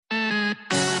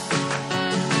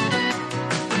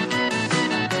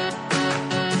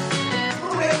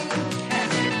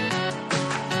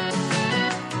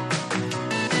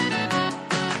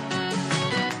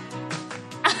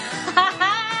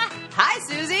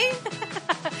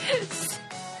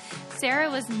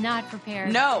Sarah was not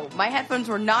prepared. No, my headphones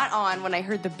were not on when I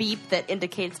heard the beep that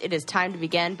indicates it is time to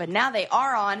begin, but now they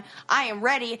are on. I am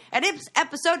ready at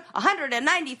episode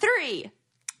 193.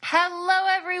 Hello,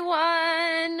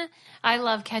 everyone. I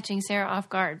love catching Sarah off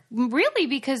guard. Really,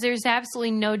 because there's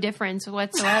absolutely no difference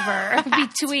whatsoever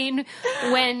between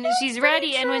when she's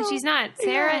ready and when she's not.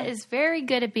 Sarah is very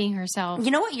good at being herself. You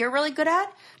know what you're really good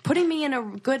at? Putting me in a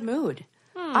good mood.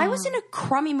 I was in a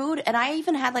crummy mood, and I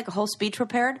even had like a whole speech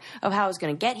prepared of how I was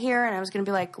going to get here, and I was going to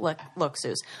be like, look,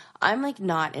 Suze, I'm like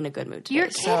not in a good mood today. You're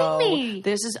kidding me.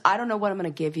 I don't know what I'm going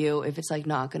to give you if it's like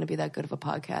not going to be that good of a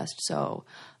podcast, so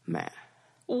meh.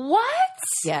 What?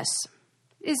 Yes.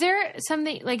 Is there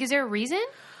something, like, is there a reason?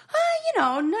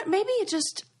 Maybe it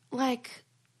just, like,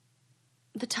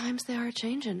 the times they are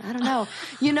changing. I don't know.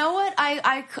 You know what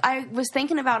I was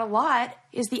thinking about a lot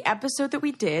is the episode that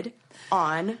we did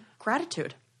on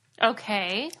gratitude.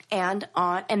 Okay. And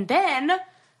then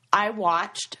I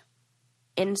watched,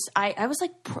 I was,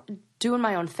 like, doing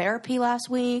my own therapy last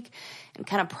week and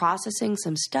kind of processing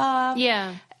some stuff.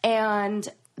 Yeah. And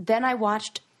then I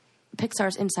watched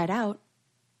Pixar's Inside Out,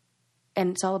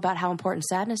 and it's all about how important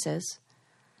sadness is.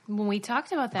 When we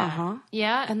talked about that. Uh-huh.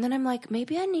 Yeah. And then I'm like,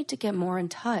 maybe I need to get more in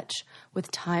touch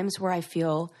with times where I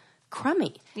feel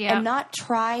crummy. Yeah. And not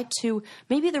try to,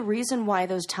 maybe the reason why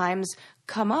those times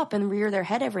come up and rear their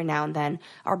head every now and then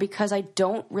are because I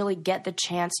don't really get the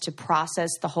chance to process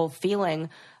the whole feeling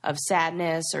of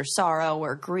sadness or sorrow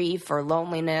or grief or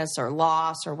loneliness or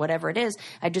loss or whatever it is.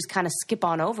 I just kind of skip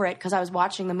on over it because I was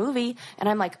watching the movie and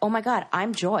I'm like, oh my God,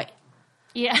 I'm joy.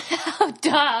 Yeah.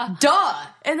 Duh.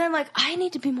 And then like, I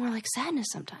need to be more like sadness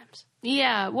sometimes.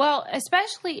 Yeah. Well,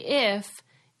 especially if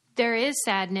there is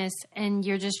sadness and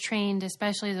you're just trained,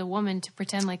 especially as a woman, to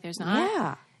pretend like there's not.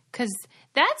 Yeah. Because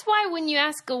that's why when you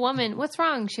ask a woman, what's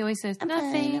wrong? She always says,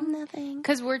 nothing. I'm nothing.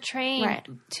 Because we're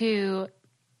trained to,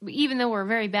 even though we're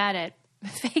very bad at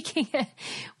faking it,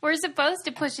 we're supposed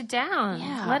to push it down.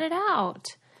 Yeah. Let it out.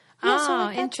 Yeah, oh, so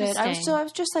like that's it. interesting. I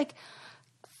was just like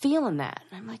feeling that.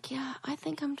 And I'm like, yeah, I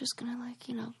think I'm just going to like,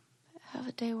 have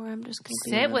a day where I'm just going to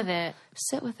Sit with it.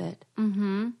 Sit with it.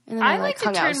 Mm-hmm. And then I I like to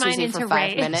hung out turn with mine Susie into for 5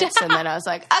 rage. minutes. And then I was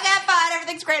like, okay, fine.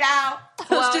 Everything's great now.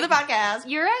 Let's do the podcast.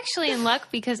 You're actually in luck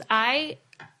because I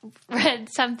read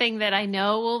something that I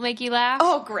know will make you laugh.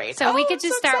 Oh, great. So we I'm could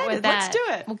just so start excited. with that. Let's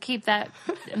do it. We'll keep that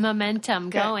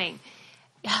momentum going.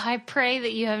 I pray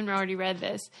that you haven't already read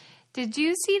this. Did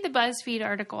you see the BuzzFeed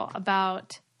article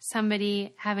about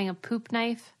somebody having a poop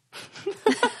knife?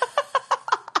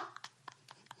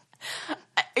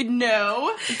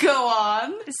 No. Go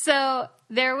on. So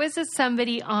there was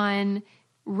somebody on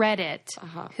Reddit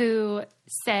who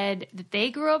said that they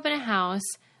grew up in a house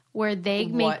where they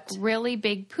make really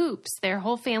big poops. Their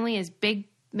whole family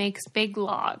makes big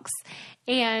logs.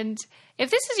 And if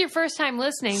this is your first time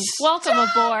listening, welcome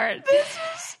aboard.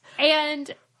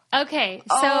 And okay,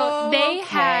 so they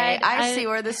had I see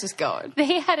where this is going.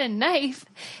 They had a knife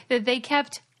that they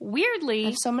kept weirdly I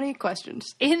have so many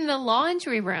questions. in the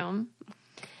laundry room.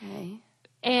 Okay.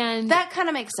 And That kind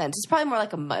of makes sense. It's probably more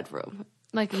like a mud room.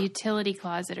 like a utility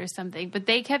closet or something. But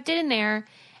they kept it in there.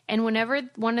 And whenever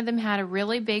one of them had a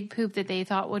really big poop that they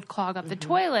thought would clog up the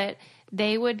toilet,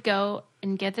 they would go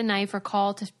and get the knife or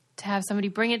call to have somebody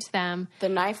bring it to them. The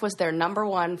knife was their number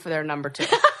one for their number two.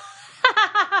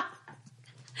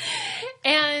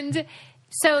 And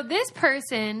so this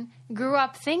person grew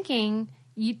up thinking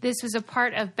this was a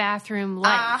part of bathroom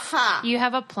life. You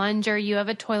have a plunger, you have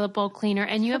a toilet bowl cleaner,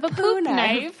 and you have a poop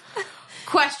knife.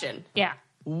 Question. Yeah.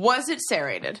 Was it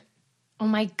serrated? Oh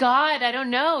my God, I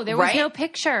don't know. There was no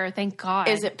picture, thank God.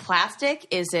 Is it plastic?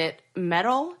 Is it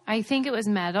metal? I think it was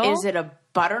metal. Is it a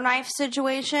butter knife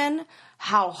situation?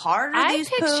 How hard are these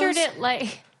poos? I pictured it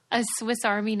like a Swiss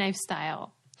Army knife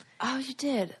style. Oh, you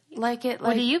did. Like it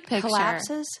What do you picture?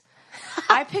 collapses?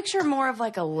 I picture more of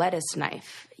like a lettuce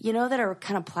knife. You know, that are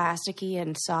kind of plasticky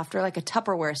and softer, like a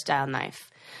Tupperware style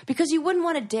knife. Because you wouldn't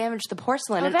want to damage the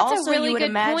porcelain. And that's a also really you would good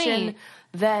imagine point.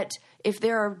 that if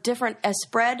there are a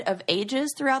spread of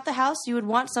ages throughout the house, you would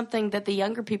want something that the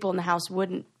younger people in the house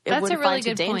wouldn't That's a really find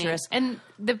good too dangerous. point. And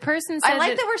the person said I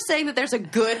like that we're saying that there's a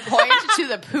good point to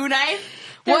the poo knife.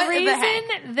 the What reason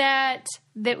the heck?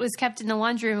 that was kept in the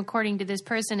laundry room, according to this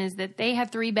person, is that they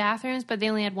had 3 bathrooms, but they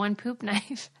only had 1 poop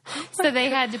knife. So they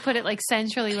had to put it like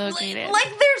centrally located. Like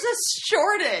there's a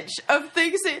shortage of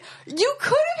things that you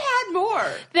could have had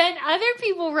more. Then other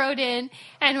people wrote in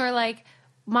and were like,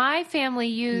 my family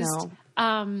used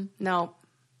No.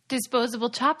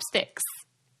 disposable chopsticks.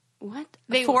 What?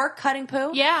 For cutting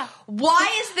poo? Yeah.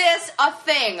 Why is this a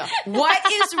thing? What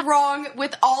is wrong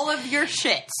with all of your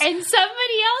shits? And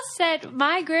somebody else said,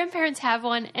 my grandparents have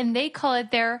one, and they call it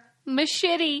their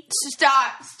machete.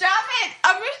 Stop it.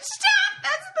 Stop.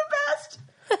 That's the best.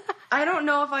 I don't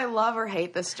know if I love or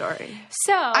hate this story.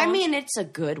 So. I mean, it's a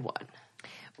good one.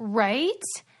 Right?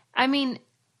 I mean,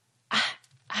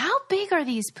 how big are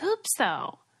these poops,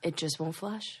 though? It just won't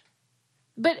flush.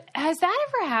 But has that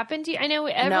ever happened to you? I know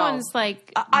everyone's been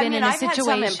in a situation.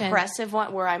 I've had some impressive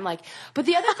one where I'm like, but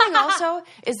the other thing also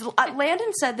is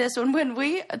Landon said this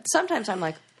when sometimes I'm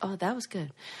like, oh, that was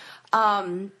good.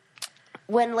 When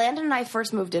Landon and I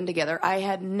first moved in together, I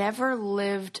had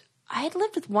lived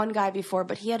with one guy before,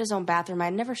 but he had his own bathroom. I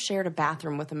had never shared a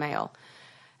bathroom with a male.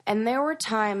 And there were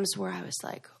times where I was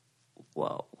like,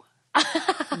 whoa.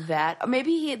 That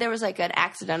maybe there was like an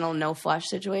accidental no flush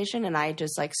situation, and I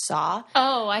just like saw.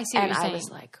 Oh, I see what you're saying. And I was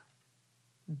like,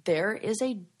 there is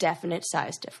a definite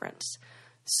size difference.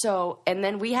 So, and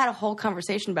then we had a whole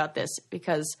conversation about this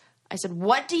because I said,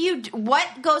 what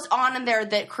goes on in there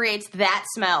that creates that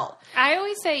smell? I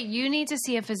always say you need to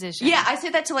see a physician. Yeah, I say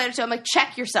that to Landon too. I'm like,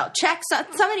 check yourself.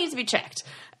 Something needs to be checked.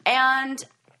 And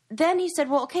then he said,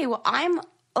 well, okay, I'm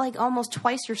like almost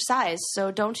twice your size, so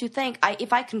don't you think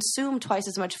if I consume twice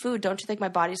as much food, don't you think my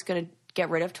body's going to get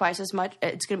rid of twice as much?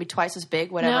 It's going to be twice as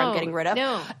big, whatever I'm getting rid of.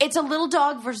 No. It's a little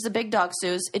dog versus a big dog,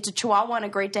 Suze. It's a Chihuahua and a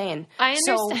Great Dane. I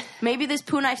understand. So maybe this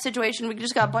poo knife situation, we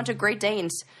just got a bunch of Great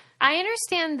Danes. I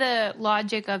understand the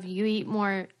logic of you eat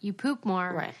more, you poop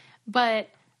more. Right. But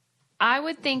I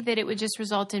would think that it would just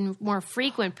result in more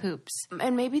frequent poops.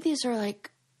 And maybe these are like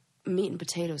meat and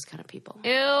potatoes kind of people.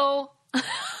 Ew.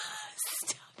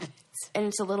 And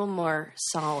it's a little more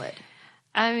solid.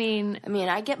 I mean,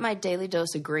 I get my daily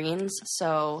dose of greens,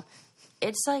 so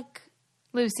it's like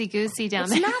loosey-goosey down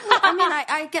there.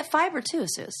 I get fiber too,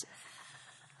 Sis.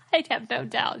 I have no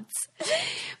doubts.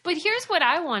 But here's what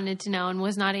I wanted to know and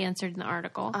was not answered in the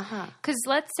article. Because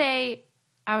let's say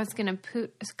I was going to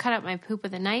cut up my poop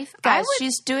with a knife. Guys,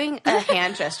 she's doing a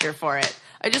hand gesture for it.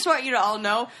 I just want you to all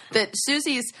know that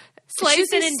Susie's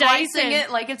slicing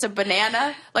it like it's a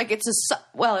banana, like it's a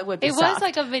it would be. It soft. Was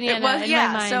like a banana. It was, in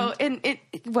yeah. My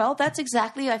mind. That's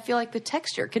exactly. I feel like the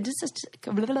texture, consistency.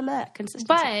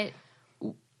 But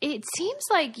it seems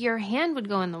like your hand would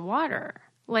go in the water.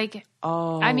 Like,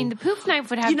 I mean, the poop knife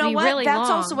would have to be really long. That's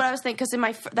also what I was thinking.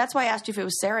 Because that's why I asked you if it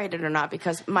was serrated or not.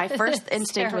 Because my first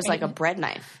instinct was like a bread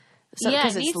knife. So, yeah,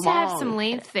 it needs to have some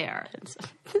length there.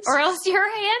 Or else your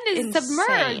hand is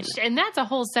submerged. And that's a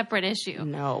whole separate issue.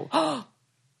 No.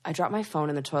 I dropped my phone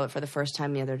in the toilet for the first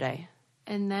time the other day.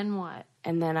 And then what?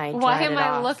 And then I Why dried am it I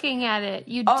off. looking at it?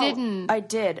 You didn't. I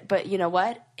did. But you know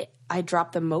what? I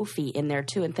dropped the Mophie in there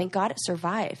too. And thank God it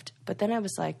survived. But then I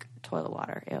was like, toilet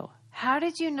water. Ew. How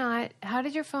did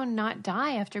your phone not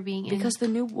die after being in? Because the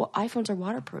new iPhones are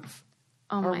waterproof.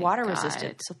 Or water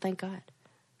resistant. So thank God.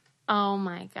 Oh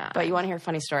my God. But you want to hear a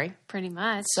funny story? Pretty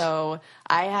much. So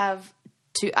I have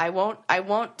two, I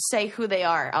won't say who they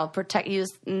are. I'll use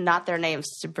not their names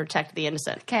to protect the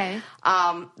innocent. Okay.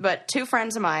 But two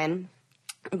friends of mine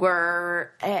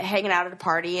were hanging out at a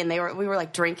party, and we were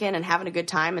like drinking and having a good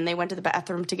time, and they went to the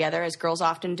bathroom together, as girls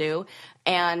often do.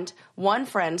 And one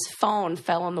friend's phone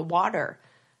fell in the water,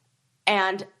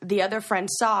 and the other friend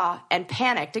saw and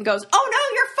panicked and goes, "Oh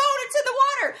no, your phone, it's in the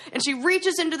water!" And she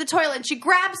reaches into the toilet and she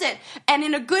grabs it, and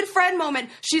in a good friend moment,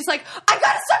 she's like, "I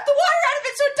gotta suck the water out of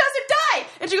it so it doesn't die!"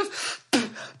 And she goes,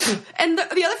 and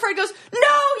the other friend goes,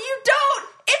 "No, you don't!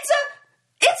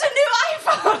 It's a new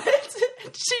iPhone!"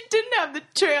 She didn't have the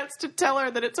chance to tell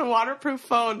her that it's a waterproof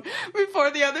phone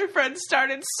before the other friend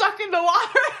started sucking the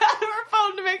water out of her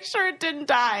phone to make sure it didn't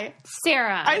die.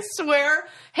 Sarah. I swear,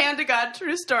 hand to God,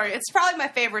 true story. It's probably my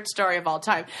favorite story of all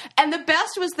time. And the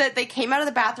best was that they came out of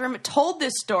the bathroom, told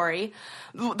this story.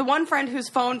 The one friend whose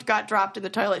phone got dropped in the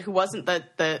toilet, who wasn't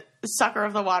the sucker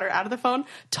of the water out of the phone,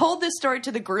 told this story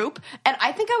to the group. And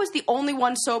I think I was the only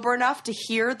one sober enough to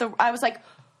hear I was like,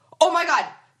 "Oh my God,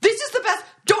 this is the best.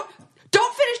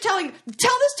 Don't finish tell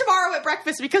this tomorrow at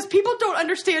breakfast, because people don't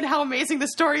understand how amazing the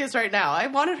story is right now." I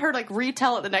wanted her to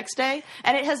retell it the next day,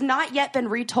 and it has not yet been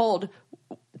retold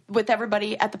with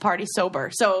everybody at the party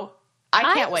sober. So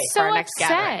I can't wait for our next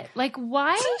gathering. Like,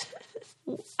 why?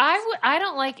 I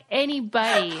don't like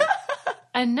anybody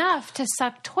enough to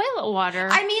suck toilet water.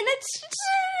 I mean, it's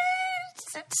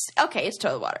okay. It's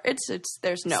toilet water.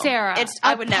 There's no Sarah.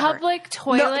 I would never public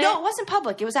toilet. No, it wasn't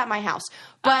public. It was at my house.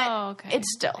 But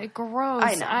it's still gross.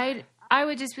 I know. I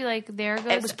would just be like, there goes.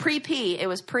 It was pre-pee. It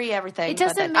was pre-everything. It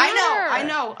doesn't matter. I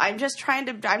know. I'm just trying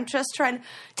to,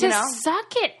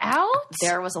 suck it out?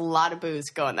 There was a lot of booze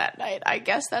going that night. I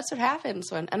guess that's what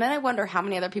happens and then I wonder how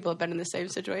many other people have been in the same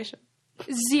situation.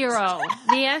 0.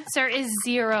 The answer is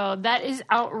 0. That is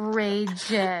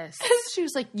outrageous. She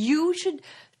was like, you should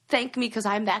thank me because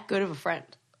I'm that good of a friend.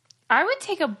 I would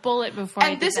take a bullet before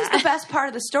I did that. And this is the best part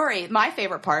of the story. My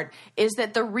favorite part is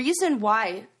that the reason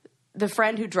why the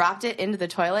friend who dropped it into the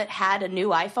toilet had a new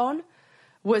iPhone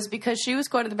was because she was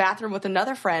going to the bathroom with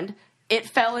another friend. It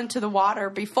fell into the water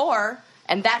before,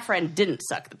 and that friend didn't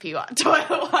suck the toilet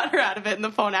water out of it, and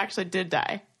the phone actually did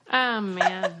die. Oh,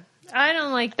 man. I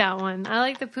don't like that one. I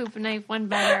like the poop knife one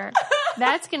better.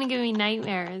 That's going to give me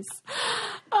nightmares.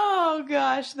 Oh,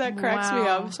 gosh. That cracks me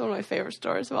up. It's one of my favorite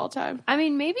stories of all time. I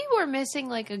mean, maybe we're missing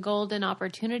like a golden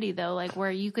opportunity, though, like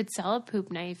where you could sell a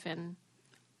poop knife and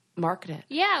market it.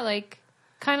 Yeah, like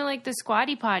kind of like the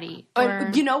Squatty Potty.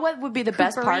 You know what would be the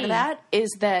best part of that? Is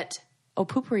that,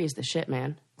 poopery is the shit,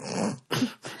 man. It's like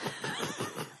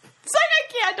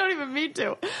I don't even mean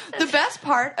to. The best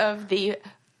part of the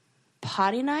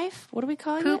potty knife, what are we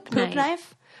calling it? Poop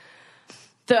knife.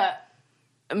 The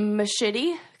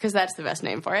machete, because that's the best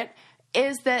name for it,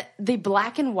 is that the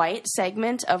black and white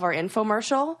segment of our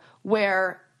infomercial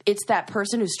where it's that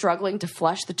person who's struggling to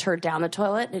flush the turd down the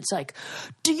toilet. And it's like,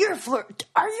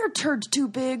 are your turds too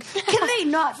big? Can they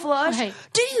not flush? Right.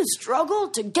 Do you struggle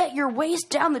to get your waste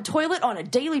down the toilet on a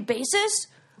daily basis?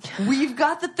 We've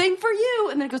got the thing for you.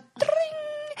 And then it goes, ding,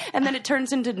 and then it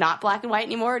turns into not black and white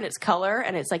anymore, and it's color,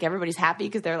 and it's like everybody's happy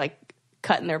because they're like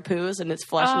cutting their poos, and it's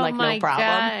flushing like no problem.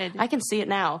 God. I can see it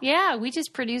now. Yeah, we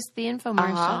just produced the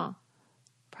infomercial. Uh-huh.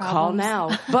 Call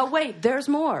now. But wait, there's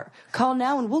more. Call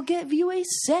now and we'll give you a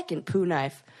second poo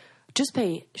knife. Just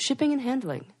pay shipping and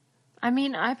handling. I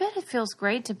mean, I bet it feels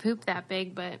great to poop that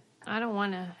big, but I don't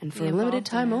want to. And for a limited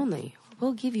time only,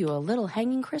 we'll give you a little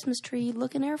hanging Christmas tree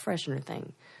looking air freshener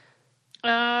thing.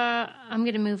 I'm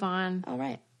going to move on. All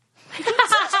right.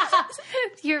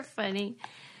 You're funny.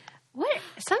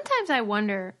 Sometimes I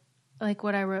wonder, like,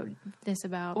 what I wrote this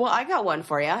about. Well, I got one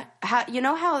for you. You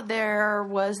know how there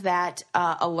was that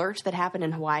alert that happened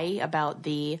in Hawaii about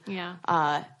there's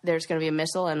going to be a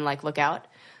missile and, like, look out?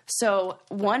 So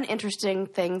one interesting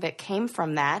thing that came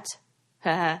from that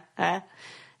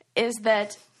is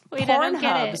that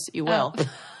Pornhub's, you will,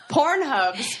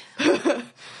 Pornhub's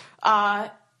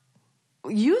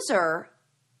user,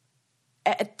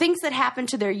 things that happened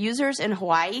to their users in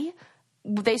Hawaii,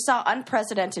 they saw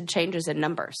unprecedented changes in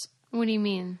numbers. What do you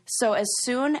mean? So as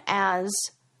soon as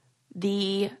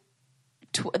the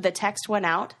text went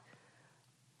out,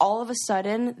 all of a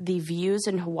sudden the views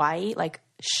in Hawaii like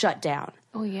shut down.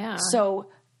 Oh yeah. So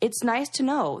it's nice to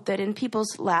know that in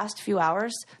people's last few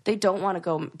hours, they don't want to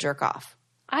go jerk off.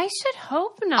 I should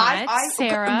hope not,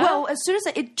 Sarah. Well, as soon as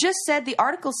it just said, the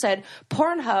article said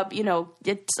Pornhub,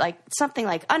 it's like something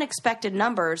like unexpected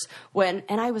numbers and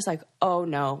I was like, oh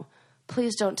no,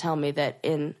 please don't tell me that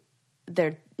in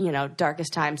their,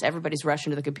 darkest times, everybody's rushing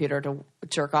to the computer to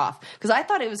jerk off. Because I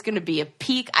thought it was going to be a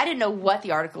peak. I didn't know what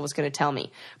the article was going to tell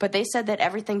me. But they said that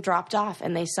everything dropped off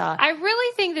and they saw... I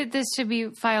really think that this should be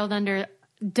filed under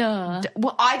duh.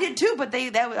 Well, I did too, but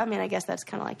I guess that's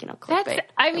kind of like, clickbait.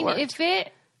 If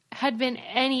it had been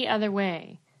any other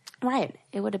way... Right.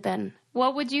 It would have been...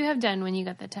 What would you have done when you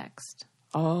got the text?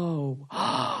 Oh,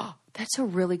 that's a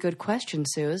really good question,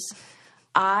 Suze.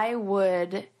 I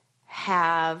would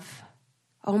have...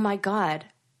 Oh my God,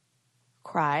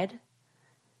 cried.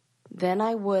 Then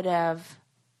I would have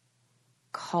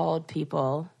called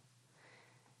people.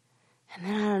 And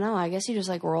then I don't know, I guess you just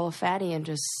like roll a fatty and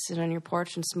just sit on your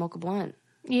porch and smoke a blunt.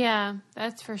 Yeah,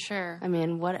 that's for sure. I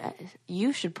mean,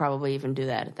 you should probably even do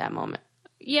that at that moment.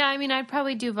 Yeah, I mean, I'd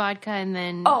probably do vodka and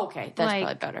then... Oh, okay, that's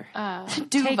probably better.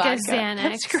 Take vodka. A Xanax.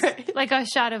 That's great. Like a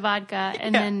shot of vodka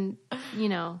and then,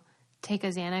 take a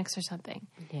Xanax or something.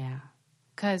 Yeah.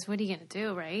 Because what are you going to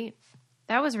do, right?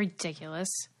 That was ridiculous.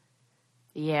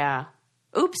 Yeah.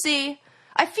 Oopsie.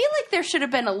 I feel like there should have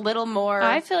been a little more...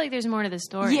 I feel like there's more to the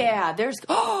story. Yeah, there's...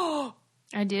 Oh!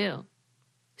 I do.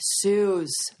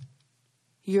 Suze,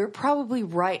 you're probably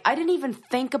right. I didn't even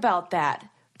think about that.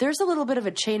 There's a little bit of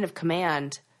a chain of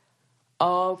command.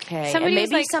 Okay. And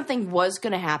maybe something was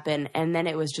going to happen, and then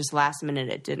it was just last minute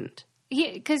it didn't.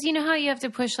 Yeah, because you know how you have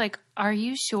to push, like, are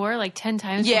you sure, like 10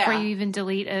 times before you even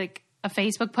delete a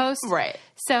Facebook post? Right.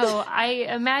 So I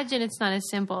imagine it's not as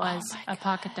simple as a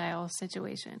pocket dial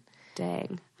situation.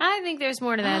 Dang. I think there's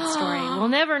more to that story. We'll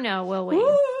never know, will we?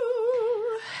 Woo!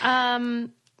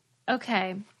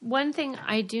 Okay. One thing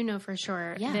I do know for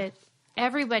sure that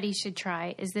everybody should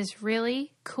try is this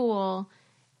really cool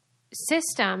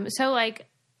system. So like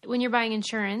when you're buying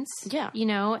insurance, you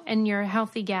know, and you're a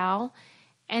healthy gal,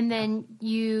 and then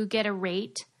you get a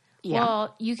rate. Yeah.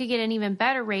 Well, you could get an even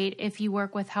better rate if you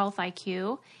work with Health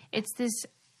IQ. It's this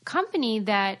company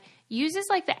that uses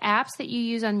like the apps that you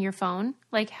use on your phone,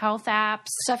 like health apps.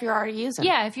 Stuff you're already using.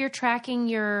 Yeah, if you're tracking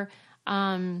your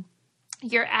exercise.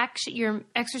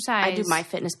 I do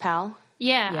MyFitnessPal.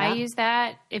 Yeah, I use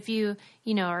that. If you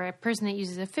are a person that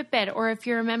uses a Fitbit, or if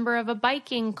you're a member of a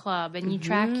biking club and you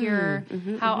track your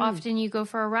how often you go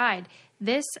for a ride,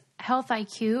 this Health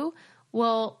IQ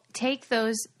will take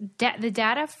the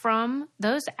data from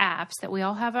those apps that we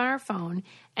all have on our phone,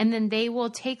 and then they will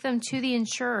take them to the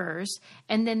insurers,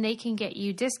 and then they can get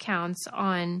you discounts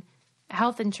on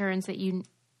health insurance that you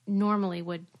normally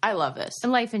would. I love this.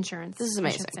 And life insurance. This is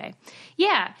amazing. I should say.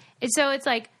 Yeah. And so it's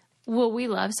like, well, we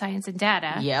love science and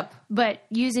data. Yep. But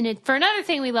using it for another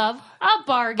thing we love, a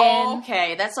bargain.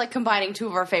 Okay. That's like combining two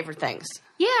of our favorite things.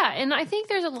 Yeah. And I think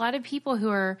there's a lot of people who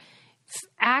are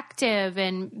active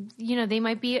and, you know, they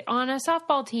might be on a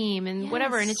softball team and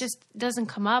whatever. And it just doesn't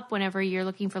come up whenever you're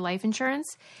looking for life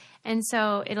insurance. And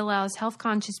so it allows health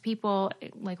conscious people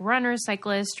like runners,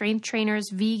 cyclists, strength trainers,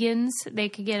 vegans. They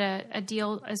could get a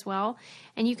deal as well.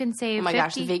 And you can save. Oh my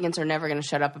gosh, the vegans are never going to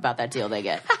shut up about that deal they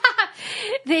get.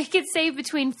 They could save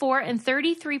between 4 and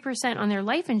 33% on their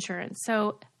life insurance.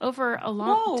 So over a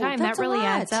long time, that really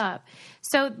adds up.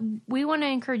 So we want to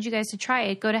encourage you guys to try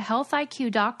it. Go to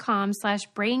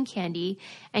healthiq.com/braincandy,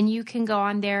 and you can go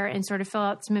on there and sort of fill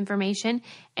out some information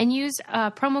and use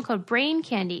promo code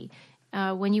BRAINCANDY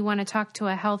when you want to talk to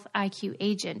a Health IQ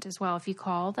agent as well, if you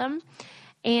call them.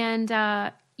 And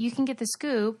you can get the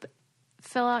scoop,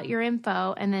 fill out your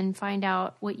info, and then find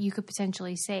out what you could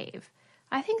potentially save.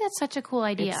 I think that's such a cool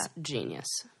idea. It's genius.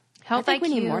 Health I think IQ.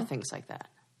 we need more things like that.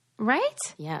 Right?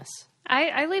 Yes.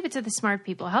 I leave it to the smart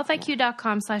people.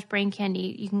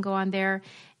 healthiq.com/braincandy. You can go on there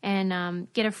and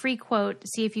get a free quote to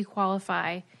see if you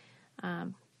qualify.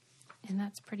 And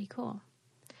that's pretty cool.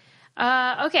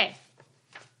 Okay.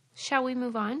 Shall we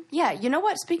move on? Yeah. You know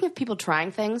what? Speaking of people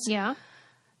trying things. Yeah.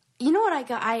 You know what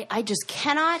I just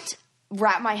cannot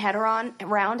wrap my head around,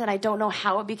 and I don't know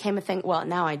how it became a thing. Well,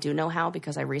 now I do know how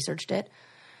because I researched it.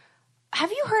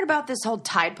 Have you heard about this whole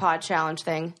Tide Pod challenge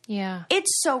thing? Yeah.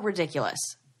 It's so ridiculous.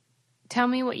 Tell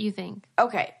me what you think.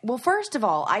 Okay. Well, first of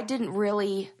all, I didn't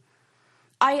really...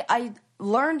 I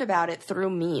learned about it through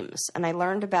memes, and I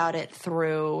learned about it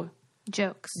through...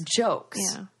 Jokes.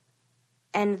 Yeah.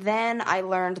 And then I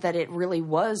learned that it really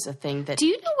was a thing that... Do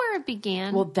you know where it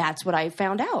began? Well, that's what I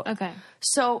found out. Okay.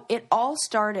 So it all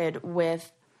started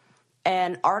with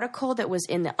an article that was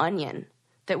in The Onion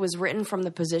that was written from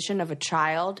the position of a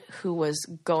child who was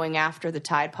going after the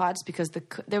Tide Pods because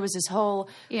there was this whole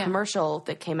commercial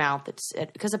that came out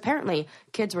because apparently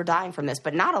kids were dying from this,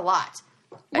 but not a lot.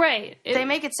 Right. They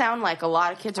make it sound like a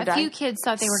lot of kids are dying. A few kids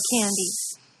thought they were candy.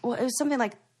 Well, it was something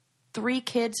like 3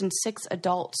 kids and 6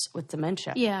 adults with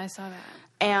dementia. Yeah, I saw that.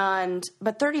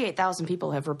 But 38,000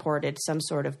 people have reported some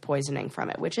sort of poisoning from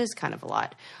it, which is kind of a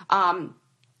lot.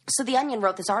 So The Onion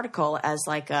wrote this article as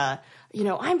like,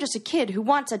 I'm just a kid who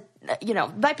wants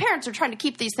my parents are trying to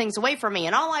keep these things away from me,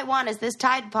 and all I want is this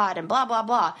Tide Pod and blah, blah,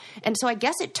 blah. And so I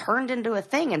guess it turned into a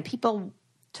thing, and people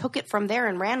took it from there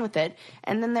and ran with it.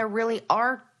 And then there really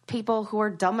are people who are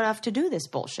dumb enough to do this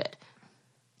bullshit.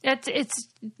 It's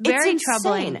very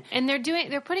troubling, and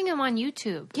they're putting them on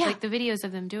YouTube, like the videos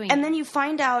of them doing it. And then you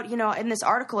find out, in this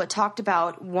article, it talked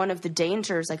about one of the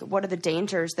dangers, like what are the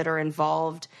dangers that are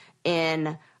involved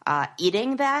in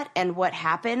eating that, and what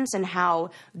happens, and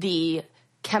how the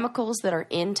chemicals that are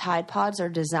in Tide Pods are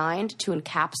designed to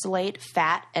encapsulate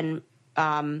fat and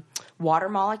water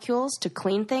molecules to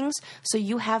clean things. So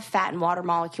you have fat and water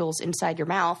molecules inside your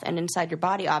mouth and inside your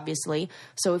body, obviously.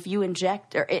 So if you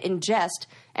inject or ingest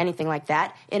anything like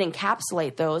that, it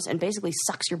encapsulates those and basically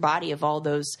sucks your body of all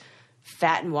those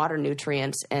fat and water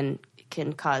nutrients and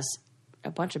can cause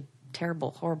a bunch of terrible,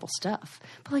 horrible stuff.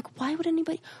 But like, why would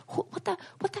anybody? What the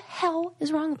hell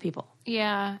is wrong with people?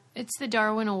 Yeah, it's the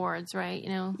Darwin Awards, right?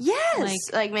 Yes.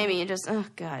 Like maybe you just, oh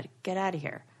God, get out of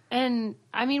here. And,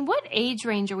 I mean, what age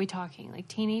range are we talking? Like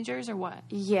teenagers or what?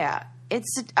 Yeah.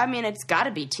 It's got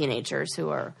to be teenagers who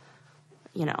are,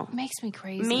 It makes me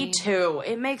crazy. Me too.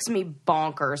 It makes me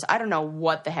bonkers. I don't know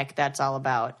what the heck that's all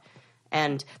about.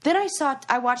 And then I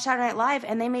watched Saturday Night Live,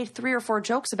 and they made 3 or 4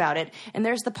 jokes about it. And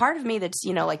there's the part of me that's,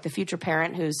 like the future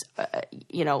parent who's,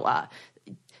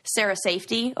 Sarah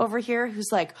Safety over here, who's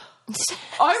like,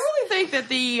 I really think that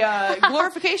the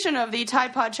glorification of the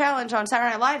Tide Pod Challenge on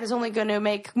Saturday Night Live is only going to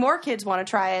make more kids want to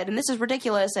try it, and this is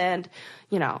ridiculous, and,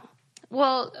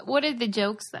 Well, what are the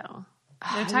jokes, though?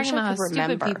 They're talking about how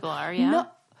stupid people are, yeah?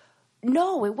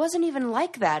 No, it wasn't even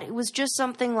like that. It was just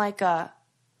something like, oh,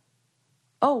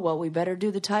 well, we better do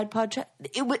the Tide Pod check.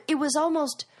 It was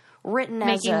almost written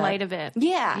making light of it.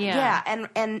 Yeah.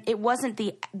 And it wasn't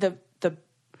the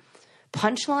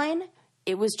punchline.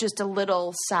 It was just a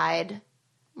little side,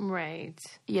 right?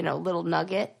 Little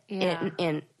nugget. Yeah.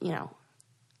 In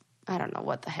I don't know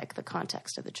what the heck the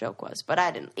context of the joke was, but I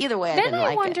didn't like it. Then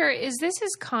I wonder, is this as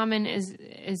common as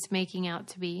making out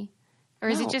to be? Or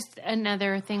is it just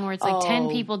another thing where it's like 10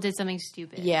 people did something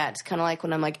stupid? Yeah, it's kind of like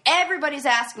when I'm like, everybody's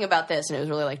asking about this, and it was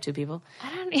really like 2 people.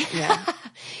 I don't know. Yeah.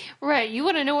 Right. You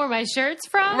want to know where my shirt's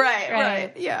from?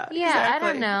 Right. Yeah. Yeah, exactly.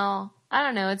 I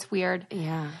don't know. It's weird.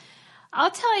 Yeah.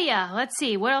 I'll tell you. Let's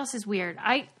see. What else is weird?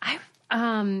 I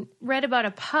read about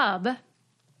a pub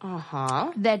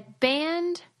that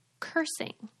banned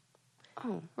cursing.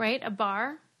 Oh. Right? A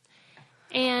bar.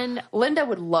 And Linda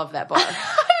would love that bar. I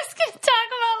was going to talk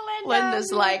about Linda.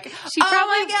 Linda's like, oh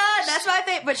my God, that's my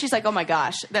favorite. But she's like, oh my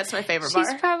gosh, that's my favorite bar.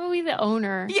 She's probably the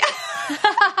owner. Yeah.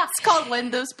 It's called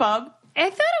Linda's Pub. I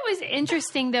thought it was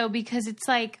interesting, though, because it's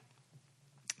like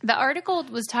the article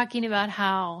was talking about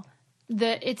how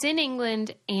it's in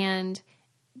England and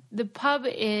the pub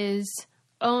is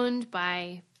owned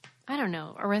by, I don't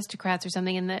know, aristocrats or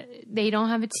something, and they don't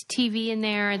have a TV in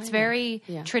there. It's very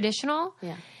traditional.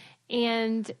 Yeah.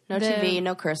 And no TV,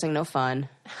 no cursing, no fun.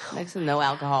 No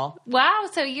alcohol. Wow,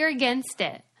 so you're against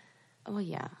it. Oh,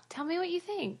 yeah. Tell me what you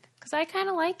think, because I kind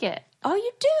of like it. Oh,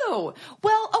 you do?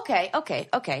 Well, okay.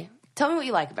 Tell me what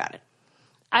you like about it.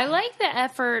 I like the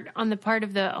effort on the part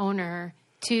of the owner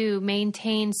to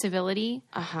maintain civility.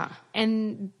 Uh-huh.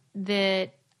 And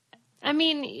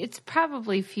it's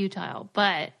probably futile,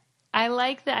 but I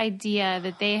like the idea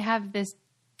that they have this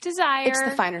desire. It's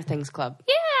the Finer Things Club.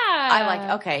 Yeah. I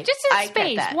like, okay. Just a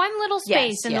space, one little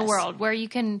space in the world where you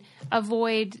can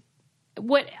avoid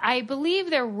what I believe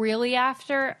they're really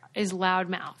after is loud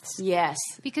mouths. Yes.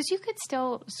 Because you could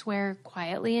still swear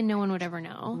quietly and no one would ever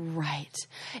know. Right.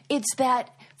 It's that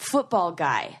football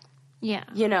guy. Yeah.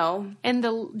 And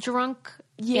the drunk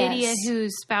idiot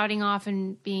who's spouting off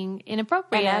and being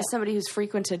inappropriate. And as somebody who's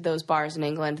frequented those bars in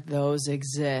England, those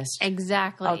exist.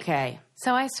 Exactly. Okay.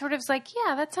 So I sort of was like,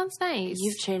 yeah, that sounds nice.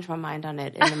 You've changed my mind on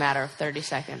it in a matter of 30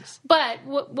 seconds. But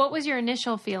what was your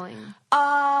initial feeling?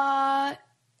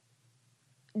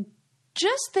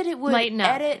 Just that it would lighten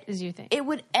edit. Up, is your thing. It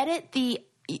would edit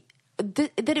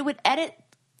that it would edit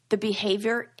the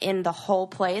behavior in the whole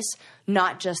place,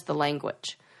 not just the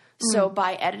language. So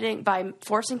by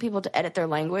forcing people to edit their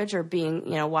language or being,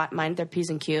 mind their P's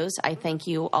and Q's, I think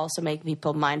you also make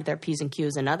people mind their P's and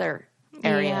Q's in other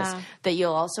areas. Yeah. That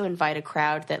you'll also invite a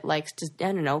crowd that likes to,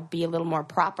 be a little more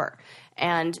proper.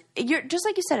 And you're just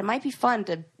like you said, it might be fun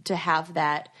to have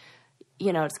that.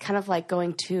 It's kind of like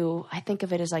I think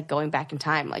of it as like going back in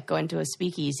time, like going to a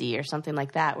speakeasy or something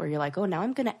like that, where you're like, oh, now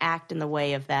I'm going to act in the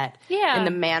way of that, in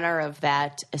the manner of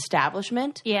that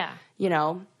establishment. Yeah.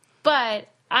 But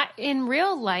in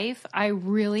real life, I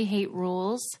really hate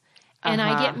rules. And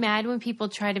I get mad when people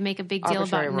try to make a big deal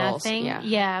arbitrary about rules, nothing.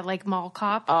 Yeah, like mall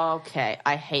cop. Okay.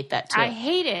 I hate that too. I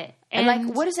hate it. And like,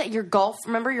 what is it? Your golf,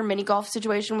 remember your mini golf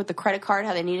situation with the credit card,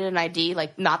 how they needed an ID,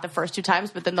 like not the first 2 times,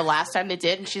 but then the last time they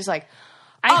did. And she's like,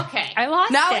 okay. I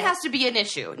lost now it. It has to be an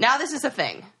issue. Now this is a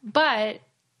thing. But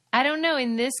I don't know.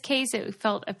 In this case, it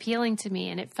felt appealing to me.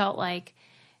 And it felt like,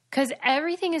 because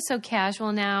everything is so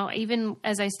casual now. Even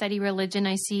as I study religion,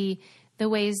 I see the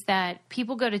ways that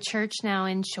people go to church now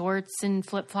in shorts and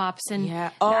flip-flops. And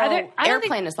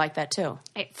airplane is like that too.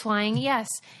 Flying, yes.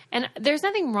 And there's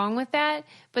nothing wrong with that.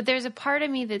 But there's a part of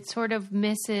me that sort of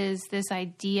misses this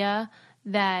idea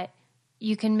that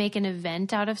you can make an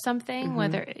event out of something,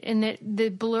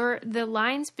 the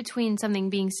lines between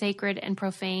something being sacred and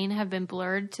profane have been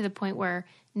blurred to the point where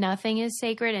nothing is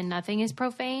sacred and nothing is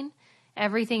profane.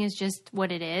 Everything is just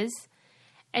what it is.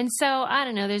 And so, I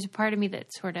don't know, there's a part of me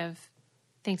that sort of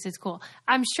thinks it's cool.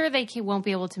 I'm sure they won't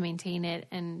be able to maintain it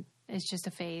and it's just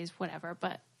a phase, whatever,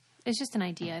 but it's just an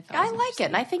idea. I like it.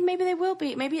 And I think maybe they will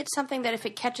be. Maybe it's something that if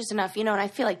it catches enough, and I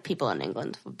feel like people in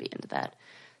England would be into that.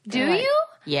 Do you?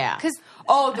 Yeah.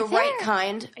 The right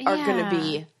kind are going to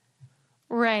be.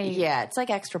 Right. Yeah, it's like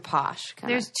extra posh.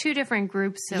 There's 2 different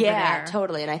groups over there. Yeah,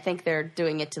 totally. And I think they're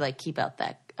doing it to keep out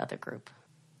that other group.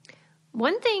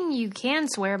 One thing you can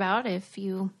swear about, if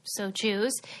you so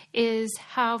choose, is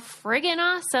how friggin'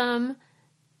 awesome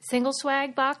single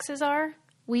swag boxes are.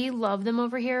 We love them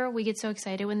over here. We get so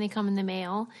excited when they come in the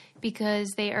mail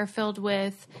because they are filled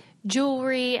with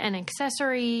jewelry and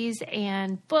accessories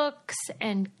and books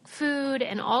and food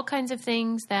and all kinds of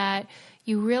things that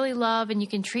you really love and you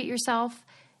can treat yourself.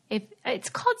 If it's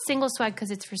called Single Swag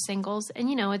because it's for singles, and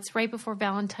it's right before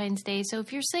Valentine's Day. So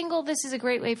if you're single, this is a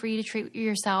great way for you to treat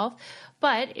yourself.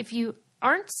 But if you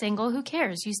aren't single, who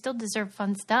cares? You still deserve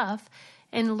fun stuff.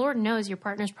 And the Lord knows your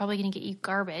partner's probably going to get you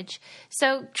garbage.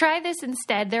 So try this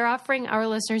instead. They're offering our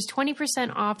listeners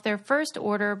 20% off their first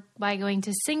order by going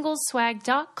to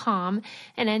singleswag.com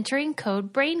and entering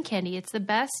code BRAINCANDY. It's the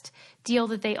best deal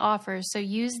that they offer. So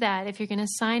use that if you're going to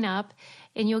sign up,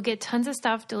 and you'll get tons of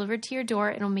stuff delivered to your door.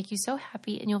 And it'll make you so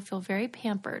happy, and you'll feel very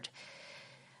pampered.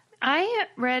 I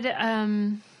read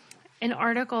an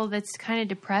article that's kind of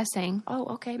depressing.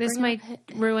 Oh, okay. This might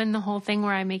ruin the whole thing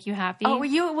where I make you happy. Oh,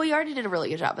 you already did a really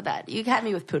good job of that. You had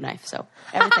me with poo knife, so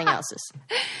everything else is.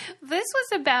 This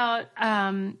was about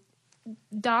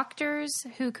doctors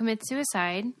who commit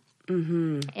suicide,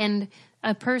 and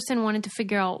a person wanted to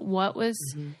figure out what was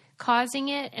causing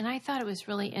it, and I thought it was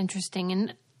really interesting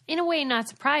and, in a way, not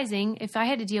surprising. If I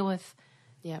had to deal with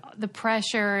the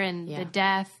pressure and the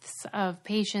deaths of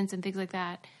patients and things like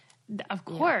that, of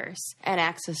course. And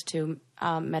access to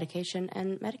medication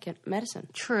and medicine.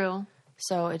 True.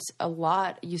 So it's a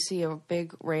lot. You see a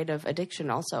big rate of addiction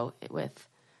also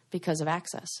because of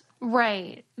access.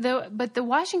 Right. But the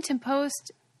Washington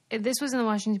Post, this was in the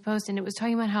Washington Post, and it was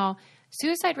talking about how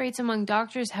suicide rates among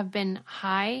doctors have been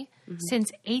high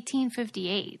since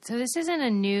 1858. So this isn't a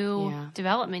new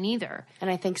development either. And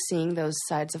I think seeing those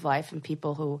sides of life and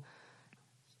people who,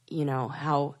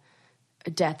 how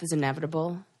death is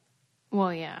inevitable.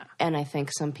 Well, yeah. And I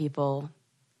think some people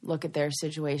look at their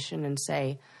situation and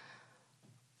say,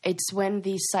 it's when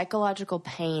the psychological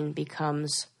pain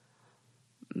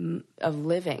of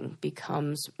living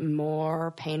becomes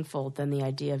more painful than the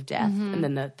idea of death and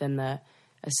than the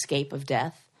escape of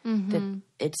death, that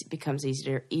it becomes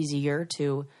easier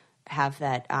to have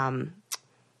that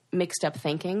mixed up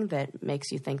thinking that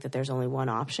makes you think that there's only one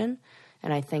option.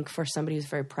 And I think for somebody who's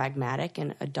very pragmatic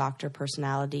and a doctor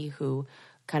personality who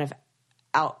kind of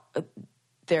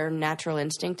their natural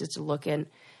instinct is to look in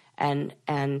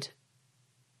and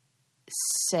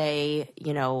say,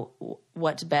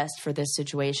 what's best for this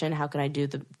situation? How can I do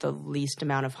the least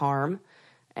amount of harm?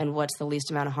 And what's the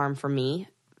least amount of harm for me?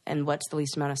 And what's the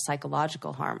least amount of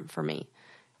psychological harm for me?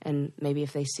 And maybe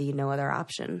if they see no other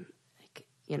option,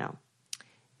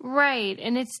 Right.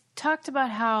 And it's talked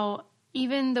about how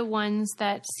even the ones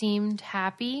that seemed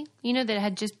happy, that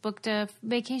had just booked a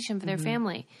vacation for their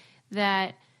family,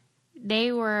 that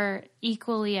they were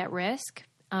equally at risk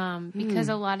because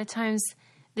a lot of times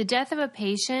the death of a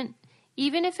patient,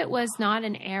 even if it was not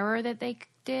an error that they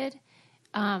did,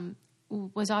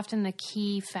 was often the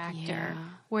key factor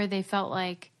where they felt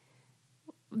like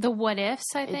the what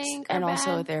ifs, I think. And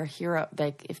also their hero,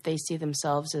 like if they see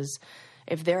themselves as,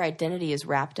 if their identity is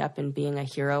wrapped up in being a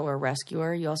hero or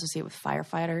rescuer, you also see it with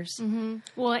firefighters.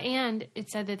 Well, and it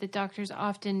said that the doctors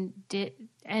often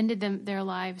ended their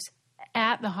lives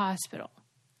at the hospital,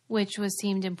 which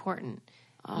seemed important.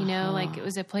 Like it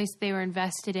was a place they were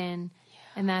invested in,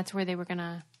 and that's where they were going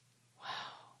to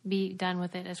be done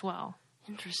with it as well.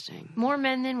 Interesting. More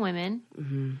men than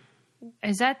women.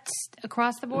 Is that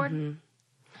across the board?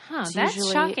 Huh,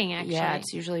 that's shocking, actually. Yeah,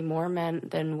 it's usually more men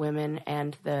than women,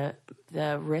 and the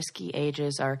risky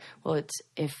ages are, it's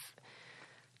if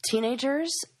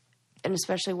teenagers, and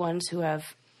especially ones who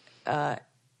have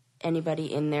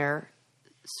anybody in their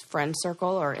friend circle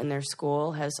or in their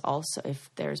school has also, if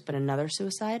there's been another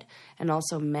suicide, and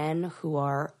also men who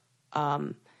are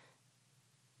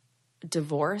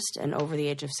divorced and over the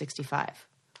age of 65.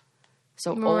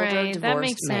 So older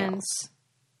divorced males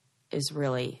is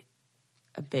really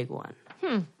a big one.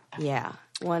 Yeah.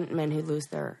 Men who lose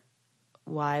their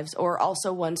wives, or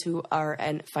also ones who are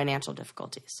in financial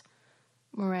difficulties.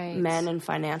 Right. Men in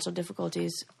financial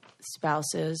difficulties,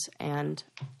 spouses, and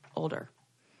older.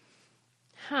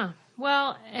 Huh.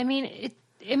 Well, I mean,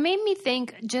 it made me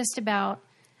think just about,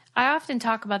 I often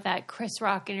talk about that Chris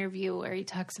Rock interview where he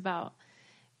talks about,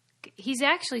 he's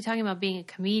actually talking about being a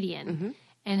comedian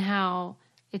and how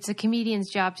it's a comedian's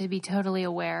job to be totally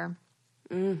aware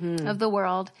of the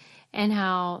world, and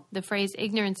how the phrase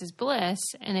ignorance is bliss.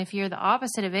 And if you're the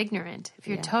opposite of ignorant, if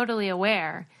you're totally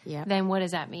aware, then what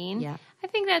does that mean? Yeah. I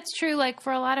think that's true, like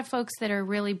for a lot of folks that are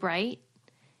really bright,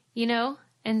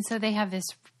 and so they have this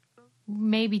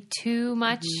maybe too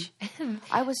much.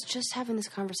 I was just having this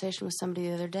conversation with somebody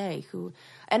the other day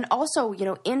and also,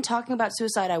 in talking about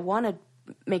suicide, I want to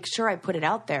make sure I put it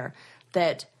out there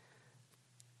that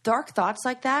dark thoughts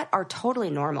like that are totally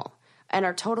normal and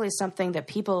are totally something that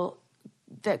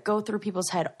that go through people's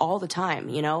head all the time,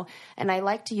 And I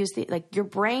like to use your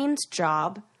brain's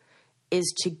job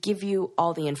is to give you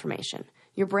all the information.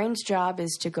 Your brain's job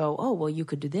is to go, oh, well, you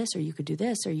could do this, or you could do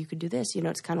this, or you could do this. You know,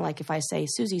 it's kind of like if I say,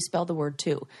 Susie, spell the word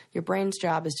two. Your brain's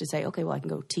job is to say, okay, well, I can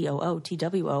go T-O-O,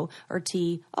 T-W-O, or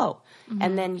T-O.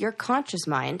 And then your conscious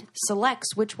mind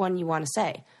selects which one you want to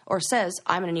say, or says,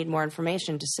 I'm going to need more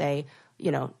information to say,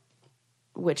 you know,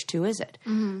 which two is it?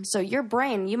 So your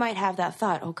brain, you might have that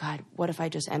thought, oh, God, what if I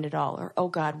just end it all? Or, oh,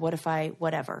 God, what if I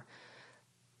whatever?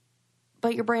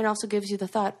 But your brain also gives you the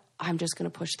thought, I'm just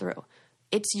going to push through.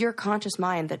 It's your conscious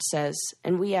mind that says,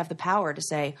 and we have the power to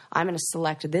say, I'm going to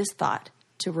select this thought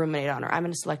to ruminate on, or I'm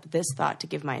going to select this thought to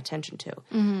give my attention to.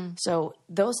 So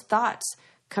those thoughts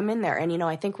come in there. And, you know,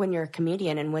 I think when you're a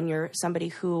comedian and when you're somebody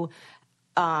who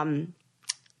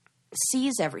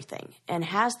sees everything and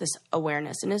has this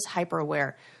awareness and is hyper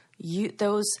aware,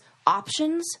 those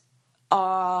options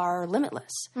are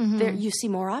limitless. There, you see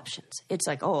more options. It's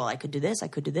like, oh, well, I could do this, I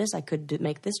could do this, I could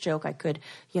make this joke, I could,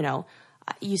 you know,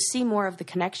 you see more of the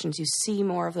connections, you see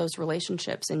more of those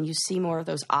relationships, and you see more of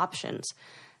those options,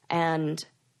 and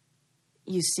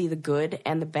you see the good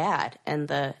and the bad and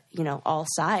the, you know, all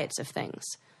sides of things,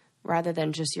 rather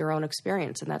than just your own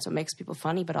experience. And that's what makes people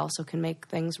funny, but also can make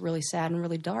things really sad and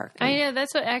really dark. I know.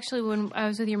 That's what, actually, when I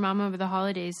was with your mom over the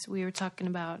holidays, we were talking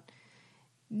about,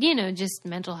 you know, just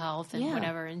mental health and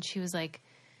whatever. And she was like,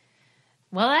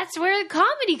 well, that's where the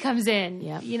comedy comes in.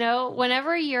 Yep. You know,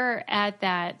 whenever you're at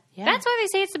that, that's why they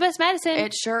say it's the best medicine.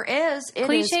 It sure is.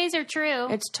 Cliches are true.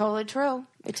 It's totally true.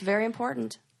 It's very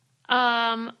important.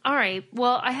 All right.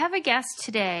 Well, I have a guest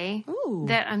today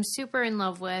that I'm super in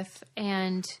love with,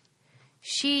 and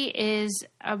she is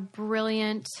a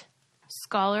brilliant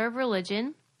scholar of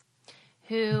religion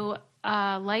who,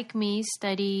 like me,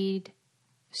 studies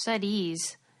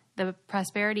the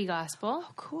prosperity gospel.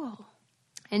 Oh, cool.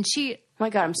 And she... Oh my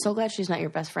God, I'm so glad she's not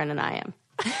your best friend and I am.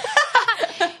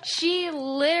 She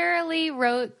literally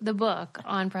wrote the book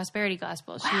on prosperity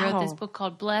gospel. She wrote this book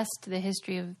called Blessed, The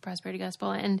History of Prosperity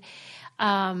Gospel. And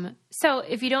so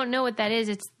if you don't know what that is,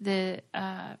 it's the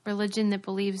religion that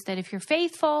believes that if you're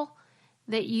faithful,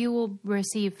 that you will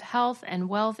receive health and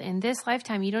wealth in this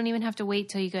lifetime. You don't even have to wait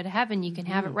till you go to heaven. You can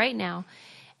have it right now.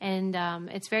 And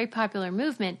it's a very popular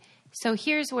movement. So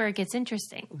here's where it gets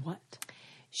interesting. What?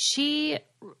 She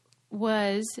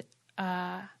was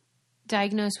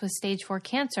diagnosed with stage 4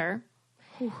 cancer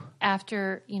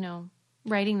after, you know,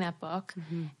 writing that book.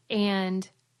 And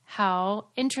how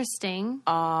interesting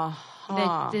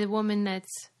that the woman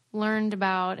that's learned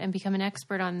about and become an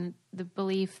expert on the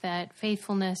belief that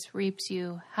faithfulness reaps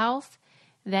you health,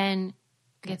 then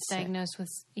gets diagnosed with,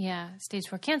 stage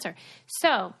 4 cancer.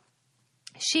 So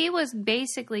she was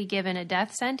basically given a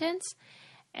death sentence,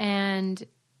 and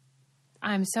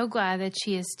I'm so glad that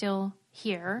she is still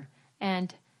here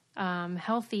and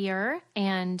healthier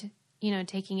and, you know,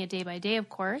 taking it day by day, of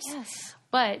course. Yes.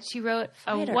 But she wrote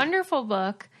a wonderful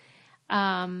book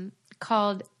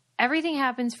called Everything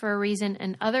Happens for a Reason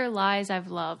and Other Lies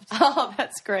I've Loved. Oh,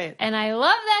 that's great. And I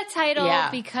love that title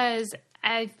because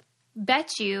I bet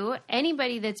you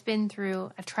anybody that's been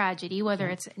through a tragedy, whether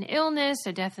it's an illness,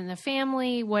 a death in the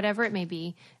family, whatever it may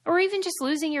be, or even just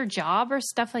losing your job or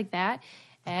stuff like that,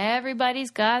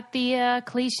 everybody's got the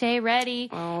cliche ready.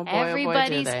 Oh, boy,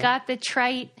 everybody's got the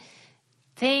trite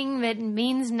thing that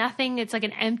means nothing. It's like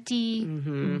an empty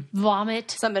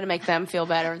vomit. Something to make them feel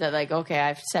better that, like, okay,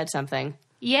 I've said something.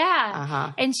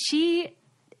 Yeah. And she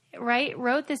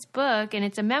wrote this book, and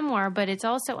it's a memoir, but it's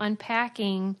also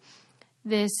unpacking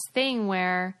this thing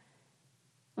where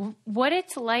what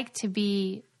it's like to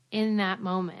be in that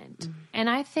moment. And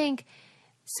I think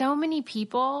so many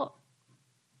people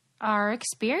are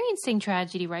experiencing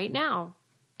tragedy right now,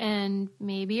 and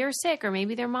maybe are sick, or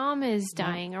maybe their mom is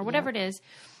dying, or whatever it is.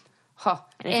 And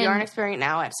if you aren't experiencing it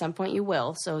now, at some point you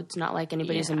will. So it's not like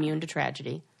anybody's immune to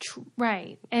tragedy.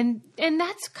 Right. And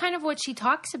that's kind of what she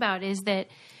talks about, is that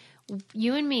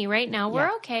you and me right now,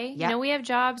 we're okay. You know, we have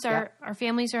jobs, our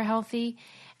families are healthy,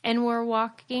 and we're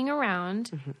walking around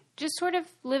just sort of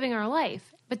living our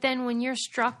life. But then when you're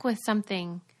struck with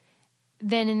something,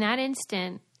 then in that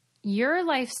instant, your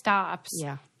life stops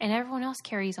and everyone else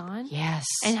carries on. Yes.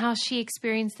 And how she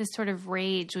experienced this sort of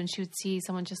rage when she would see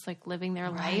someone just like living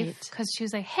their life. Because she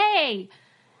was like, hey,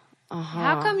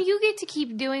 how come you get to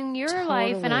keep doing your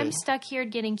life and I'm stuck here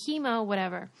getting chemo,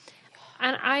 whatever.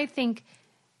 And I think,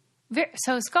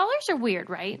 so scholars are weird,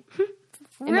 right?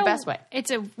 In the best way. It's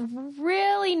a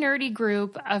really nerdy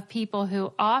group of people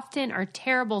who often are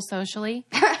terrible socially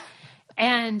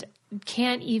and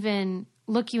can't even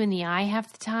look you in the eye half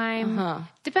the time.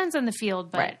 Depends on the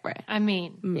field, but I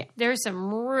mean, there's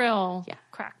some real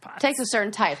crackpots. Takes a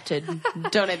certain type to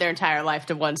donate their entire life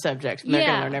to one subject, and they're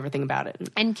going to learn everything about it.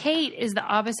 And Kate is the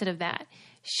opposite of that.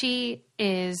 She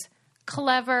is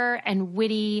clever and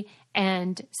witty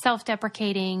and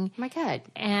self-deprecating. Oh my God.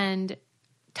 And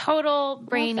total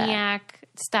brainiac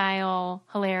style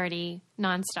hilarity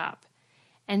nonstop.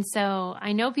 And so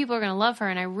I know people are going to love her,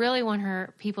 and I really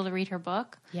want people to read her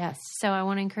book. Yes. So I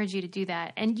want to encourage you to do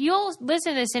that. And you'll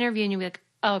listen to this interview and you'll be like,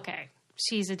 okay,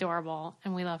 she's adorable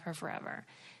and we love her forever.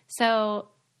 So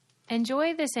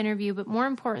enjoy this interview, but more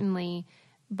importantly,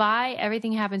 buy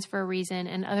Everything Happens for a Reason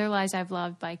and Other Lies I've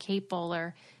Loved by Kate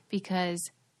Bowler,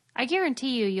 because I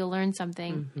guarantee you'll learn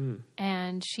something.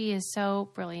 And she is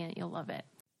so brilliant. You'll love it.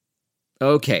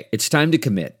 Okay, it's time to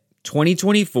commit.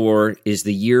 2024 is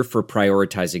the year for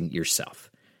prioritizing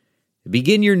yourself.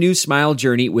 Begin your new smile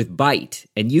journey with Byte,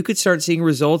 and you could start seeing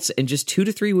results in just 2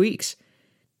 to 3 weeks.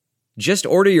 Just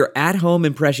order your at-home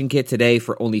impression kit today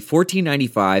for only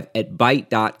 $14.95 at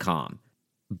Byte.com.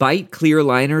 Byte clear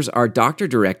liners are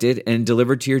doctor-directed and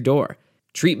delivered to your door.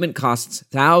 Treatment costs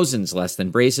thousands less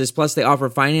than braces, plus they offer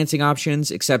financing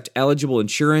options, accept eligible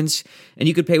insurance, and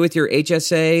you could pay with your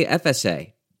HSA,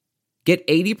 FSA. Get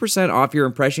 80% off your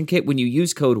impression kit when you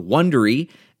use code WONDERY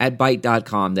at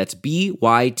Byte.com. That's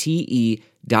BYTE.com.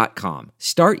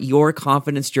 Start your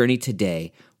confidence journey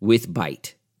today with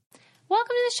Byte.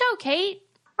 Welcome to the show, Kate.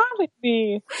 Hi with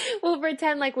me. We'll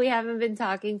pretend like we haven't been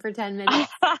talking for 10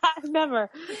 minutes.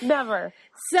 Never.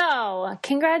 So,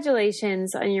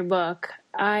 congratulations on your book.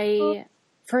 I,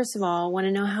 first of all, want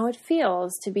to know how it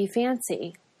feels to be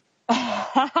fancy.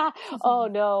 Oh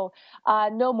no,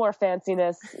 no more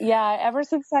fanciness. Yeah, ever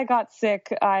since I got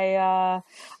sick, I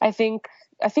think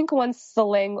once the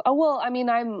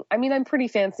I'm pretty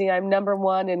fancy. I'm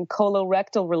 #1 in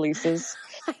colorectal releases.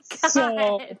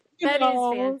 So that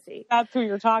is fancy. That's who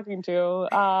you're talking to.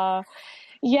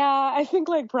 Yeah, I think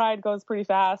like pride goes pretty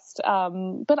fast.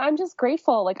 But I'm just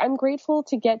grateful. Like I'm grateful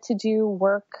to get to do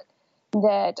work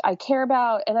that I care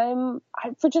about. And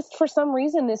for some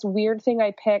reason, this weird thing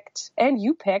I picked and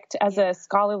you picked as a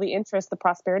scholarly interest, the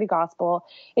prosperity gospel,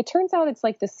 it turns out it's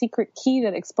like the secret key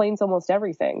that explains almost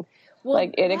everything. Well,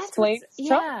 like it explains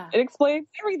Trump. It explains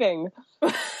everything.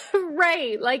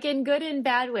 Right. Like in good and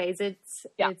bad ways, it's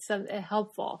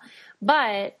helpful.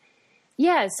 But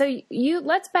yeah, so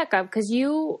let's back up because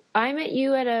I met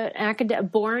you at a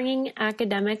boring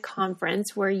academic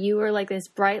conference where you were like this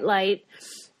bright light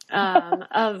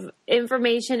of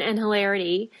information and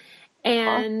hilarity.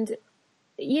 And,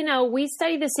 we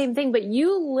studied the same thing, but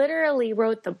you literally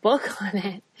wrote the book on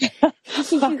it.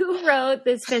 You wrote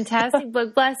this fantastic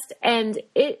book, Blessed, and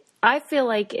I feel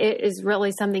like it is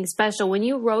really something special. When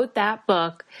you wrote that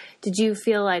book, did you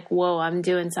feel like, whoa, I'm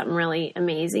doing something really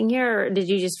amazing here? Or did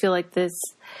you just feel like the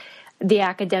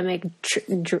academic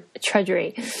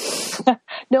drudgery?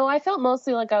 No, I felt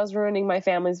mostly like I was ruining my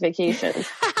family's vacations.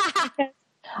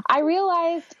 I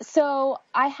realized, so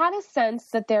I had a sense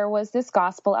that there was this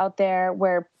gospel out there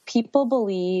where people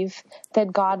believe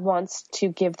that God wants to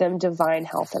give them divine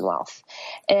health and wealth.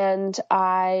 And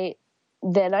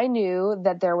then I knew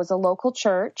that there was a local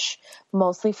church,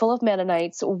 mostly full of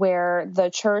Mennonites, where the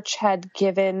church had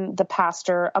given the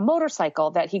pastor a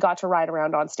motorcycle that he got to ride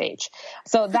around on stage.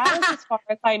 So that was as far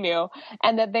as I knew,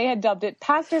 and that they had dubbed it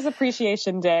Pastor's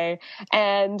Appreciation Day.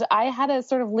 And I had a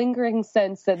sort of lingering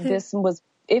sense that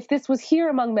if this was here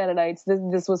among Mennonites,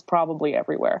 this was probably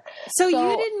everywhere. So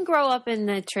you didn't grow up in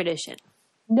the tradition?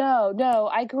 No.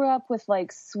 I grew up with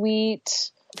like sweet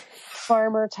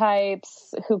farmer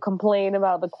types who complain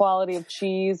about the quality of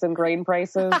cheese and grain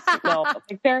prices. No,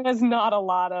 there is not a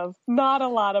lot of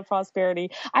prosperity.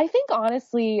 I think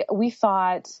honestly, we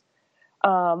thought,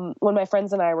 when my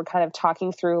friends and I were kind of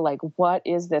talking through like, what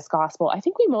is this gospel? I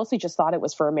think we mostly just thought it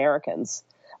was for Americans.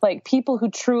 Like people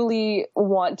who truly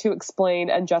want to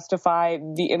explain and justify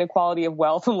the inequality of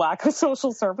wealth and lack of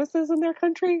social services in their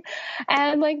country.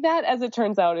 And like that, as it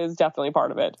turns out, is definitely part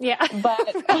of it. Yeah. But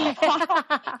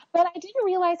I didn't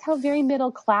realize how very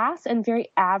middle class and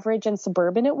very average and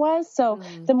suburban it was. So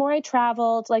the more I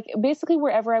traveled, like basically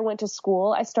wherever I went to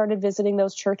school, I started visiting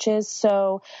those churches.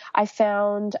 So I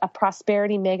found a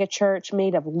prosperity mega church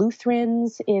made of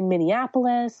Lutherans in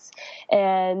Minneapolis.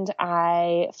 And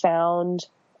I found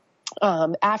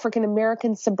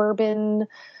African-American suburban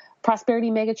prosperity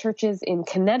megachurches in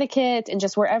Connecticut and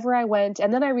just wherever I went.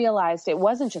 And then I realized it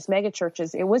wasn't just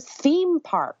megachurches, it was theme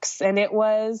parks. And it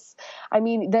was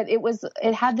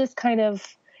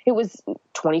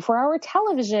 24-hour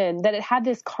television, that it had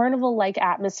this carnival-like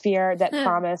atmosphere that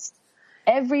promised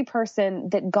every person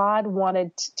that God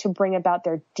wanted to bring about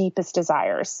their deepest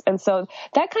desires. And so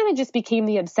that kind of just became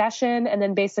the obsession, and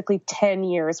then basically 10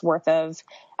 years worth of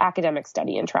academic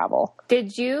study and travel.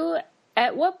 Did you,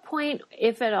 at what point,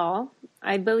 if at all,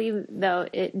 I believe, though,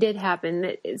 it did happen,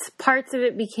 that parts of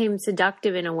it became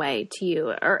seductive in a way to you,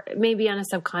 or maybe on a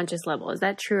subconscious level. Is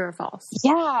that true or false?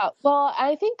 Yeah, well,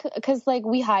 I think because, like,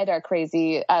 we hide our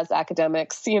crazy as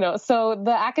academics, you know, so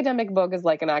the academic book is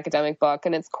like an academic book,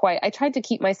 and it's quite, I tried to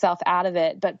keep myself out of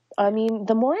it, but, I mean,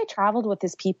 the more I traveled with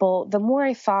these people, the more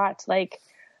I thought, like,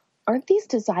 aren't these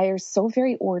desires so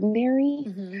very ordinary?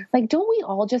 Mm-hmm. Like, don't we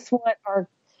all just want our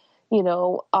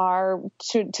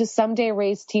to someday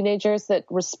raise teenagers that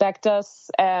respect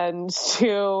us and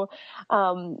to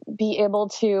be able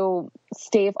to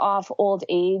stave off old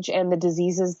age and the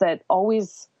diseases that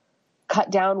always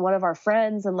cut down one of our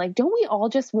friends? And like, don't we all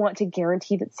just want to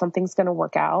guarantee that something's going to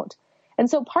work out? And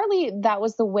so partly that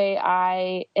was the way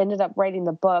I ended up writing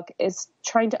the book, is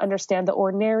trying to understand the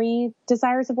ordinary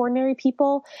desires of ordinary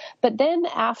people. But then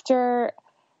after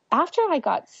I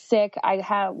got sick,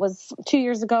 was 2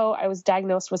 years ago, I was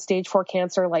diagnosed with stage 4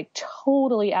 cancer, like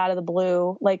totally out of the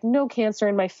blue, like no cancer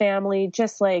in my family,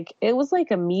 just like, it was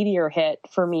like a meteor hit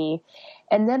for me.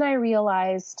 And then I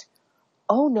realized,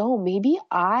 oh no, maybe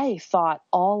I thought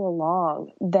all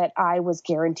along that I was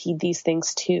guaranteed these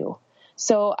things too.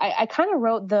 So I kind of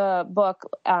wrote the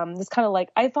book, this kind of like,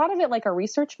 I thought of it like a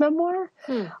research memoir,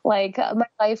 like my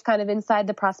life kind of inside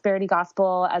the prosperity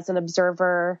gospel as an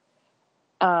observer.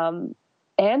 And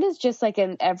is just like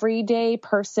an everyday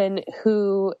person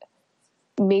who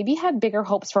maybe had bigger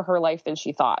hopes for her life than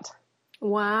she thought.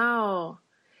 Wow.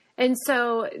 And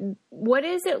so what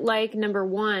is it like, number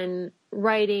one,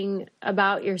 writing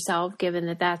about yourself, given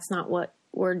that that's not what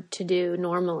we're to do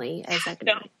normally as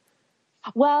academics?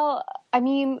 Well, I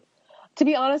mean, to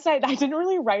be honest, I didn't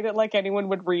really write it like anyone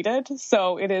would read it.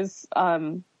 So it is,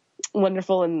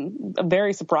 wonderful and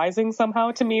very surprising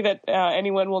somehow to me that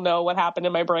anyone will know what happened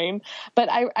in my brain. But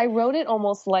I wrote it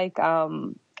almost like,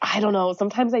 I don't know,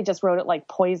 sometimes I just wrote it like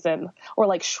poison or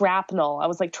like shrapnel. I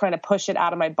was like trying to push it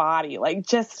out of my body. Like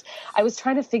just, I was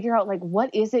trying to figure out like,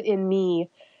 what is it in me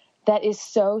that is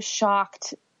so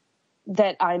shocked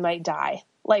that I might die?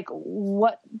 Like,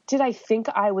 what did I think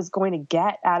I was going to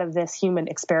get out of this human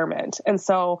experiment? And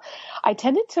so I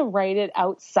tended to write it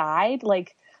outside,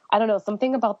 like, I don't know,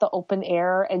 something about the open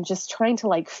air and just trying to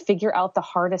like figure out the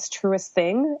hardest, truest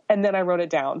thing. And then I wrote it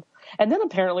down. And then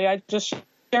apparently I just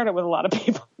shared it with a lot of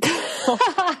people.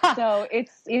 So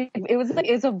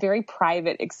it's a very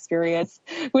private experience,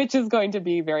 which is going to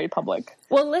be very public.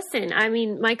 Well, listen, I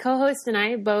mean, my co-host and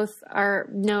I both are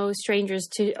no strangers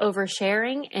to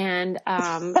oversharing and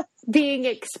being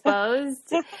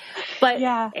exposed. But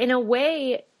yeah, in a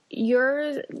way,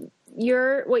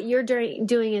 what you're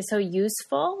doing is so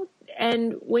useful.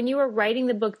 And when you were writing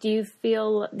the book, did you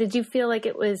feel like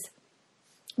it was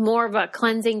more of a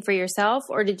cleansing for yourself,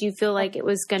 or did you feel like it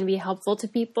was going to be helpful to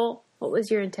people? What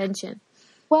was your intention?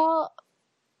 Well,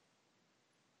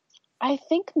 I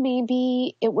think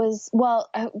maybe it was,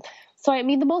 so I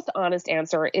mean, the most honest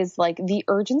answer is like the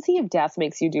urgency of death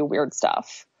makes you do weird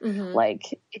stuff. Mm-hmm.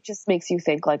 Like it just makes you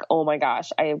think like, oh my gosh,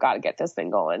 I have got to get this thing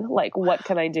going. Like, what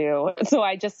can I do? So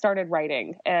I just started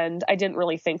writing, and I didn't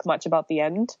really think much about the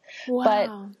end. Wow. But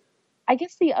I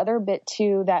guess the other bit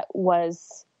too that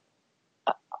was,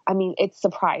 I mean, it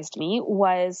surprised me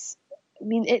was,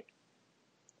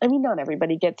 not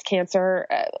everybody gets cancer.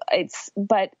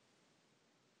 But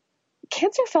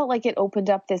cancer felt like it opened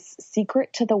up this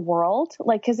secret to the world,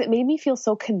 like, because it made me feel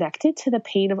so connected to the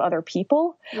pain of other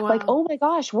people. Wow. Like, oh my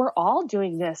gosh, we're all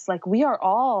doing this. Like, we are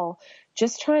all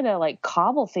just trying to like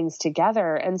cobble things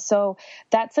together. And so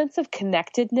that sense of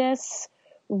connectedness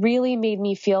really made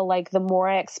me feel like the more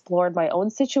I explored my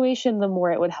own situation, the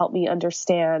more it would help me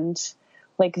understand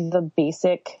like the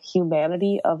basic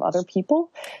humanity of other people.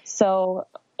 So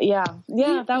yeah.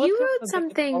 You wrote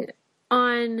something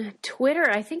on Twitter,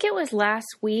 I think it was last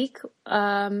week,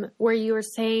 where you were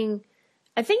saying,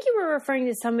 I think you were referring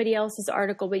to somebody else's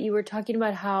article, but you were talking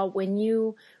about how when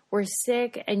you were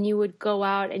sick and you would go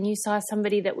out and you saw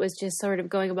somebody that was just sort of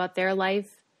going about their life.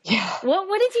 Yeah.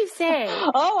 What did you say?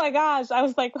 Oh my gosh. I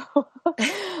was like,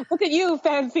 look at you,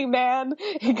 fancy man,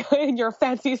 in your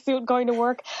fancy suit going to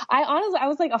work. I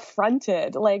was like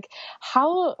affronted, like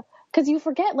how, cause you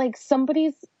forget like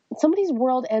somebody's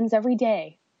world ends every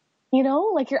day. You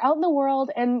know, like you're out in the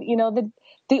world and, you know,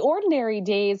 the ordinary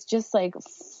days just like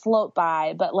float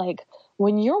by. But like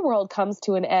when your world comes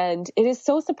to an end, it is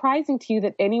so surprising to you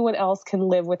that anyone else can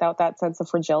live without that sense of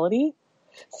fragility.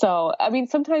 So, I mean,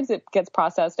 sometimes it gets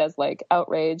processed as like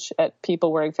outrage at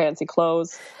people wearing fancy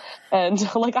clothes. And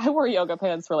like I wore yoga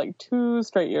pants for like 2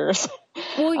 straight years.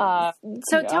 Well,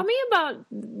 so tell me about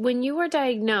when you were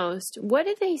diagnosed, what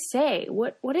did they say?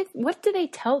 What do they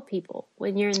tell people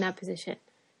when you're in that position?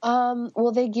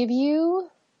 Well, they give you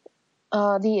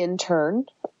the intern.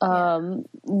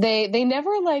 They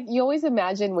never like, you always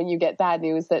imagine when you get bad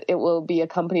news that it will be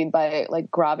accompanied by like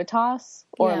gravitas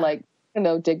or like,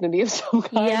 dignity of some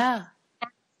kind. Yeah.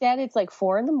 Instead, it's like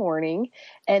 4 a.m.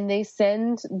 and they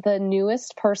send the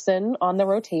newest person on the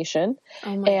rotation.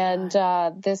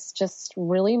 God. This just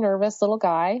really nervous little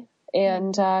guy.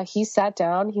 And, he sat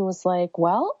down, he was like,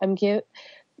 well,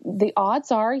 the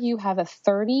odds are you have a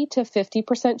 30 to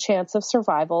 50% chance of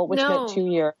survival, which meant 2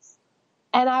 years.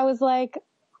 And I was like,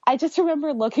 I just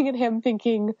remember looking at him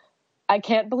thinking, I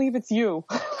can't believe it's you.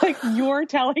 Like you're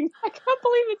telling, I can't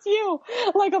believe it's you.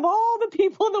 Like of all the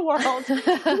people in the world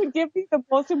who would give me the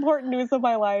most important news of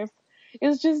my life,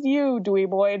 it's just you, Dewey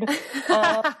Boyd.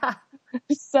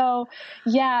 So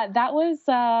yeah, that was,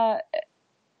 that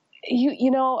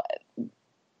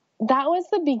was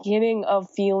the beginning of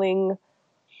feeling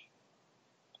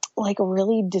like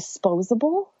really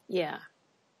disposable. Yeah.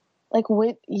 Like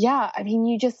I mean,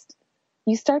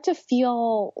 you start to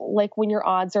feel like when your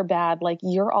odds are bad, like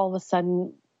you're all of a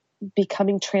sudden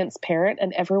becoming transparent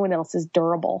and everyone else is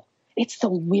durable. It's the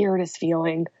weirdest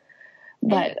feeling.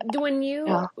 But and when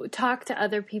you talk to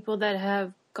other people that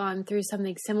have gone through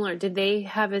something similar, did they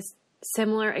have a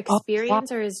similar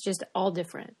experience or is it just all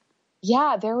different?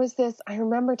 Yeah, there was I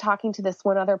remember talking to this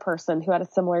one other person who had a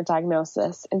similar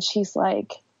diagnosis, and she's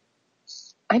like,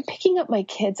 I'm picking up my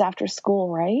kids after school,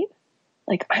 right?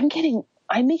 Like I'm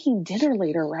making dinner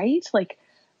later, right? Like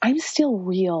I'm still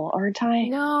real, aren't I?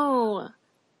 No.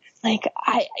 Like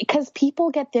because people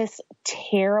get this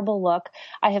terrible look.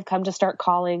 I have come to start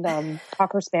calling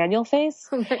Cocker Spaniel face.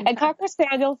 And Cocker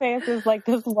Spaniel face is like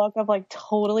this look of like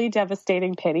totally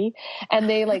devastating pity. And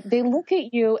they look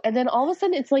at you and then all of a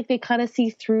sudden it's like they kind of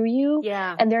see through you.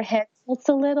 Yeah. And their head tilts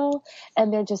a little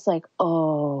and they're just like,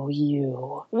 oh,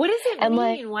 you. What does it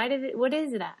mean? What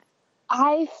is that?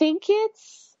 I think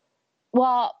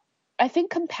I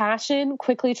think compassion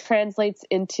quickly translates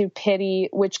into pity,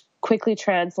 which quickly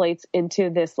translates into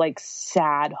this like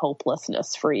sad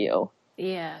hopelessness for you.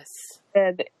 Yes.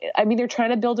 And I mean, they're trying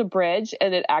to build a bridge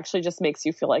and it actually just makes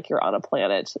you feel like you're on a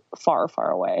planet far,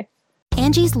 far away.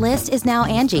 Angie's List is now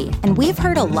Angie, and we've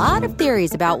heard a lot of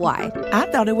theories about why. I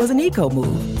thought it was an eco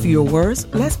move. Fewer words,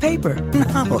 less paper.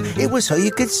 No, it was so you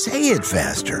could say it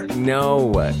faster.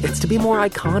 No, it's to be more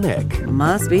iconic.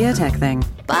 Must be a tech thing.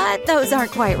 But those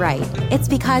aren't quite right. It's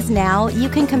because now you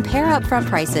can compare upfront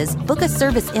prices, book a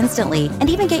service instantly, and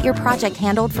even get your project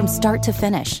handled from start to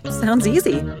finish. Sounds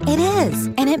easy. It is,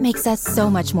 and it makes us so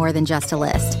much more than just a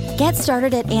list. Get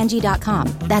started at Angie.com.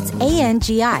 That's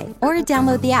ANGI, or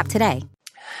download the app today.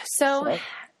 So,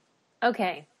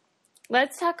 okay,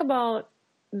 let's talk about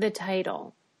the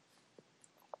title.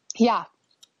 Yeah.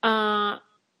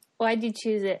 Why'd you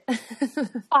choose it?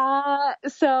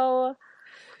 So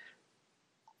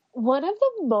one of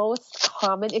the most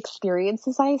common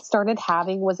experiences I started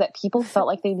having was that people felt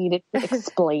like they needed to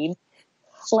explain.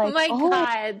 Like, oh my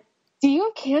God. Do you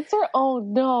have cancer? Oh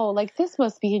no, like this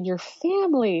must be in your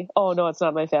family. Oh no, it's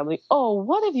not my family. Oh,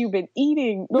 what have you been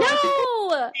eating? No!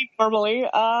 Normally,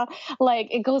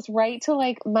 like it goes right to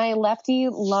like my lefty,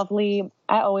 lovely,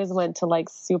 I always went to like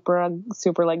super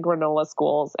like granola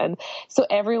schools. And so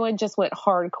everyone just went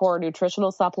hardcore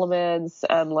nutritional supplements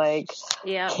and like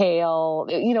kale.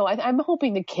 You know, I'm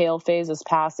hoping the kale phase is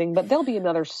passing, but there'll be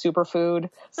another superfood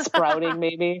sprouting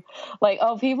maybe. Like,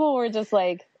 people were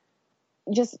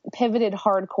just pivoted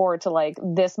hardcore to like,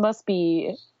 this must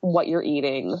be what you're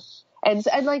eating. And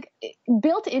like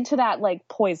built into that, like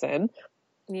poison,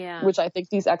 which I think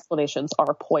these explanations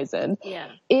are poison,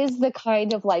 is the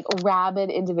kind of like rabid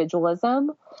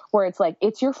individualism where it's like,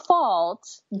 it's your fault,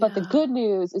 but the good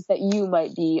news is that you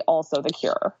might be also the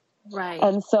cure. Right.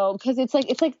 And so, cause it's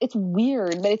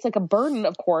weird, but it's like a burden,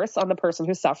 of course, on the person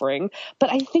who's suffering.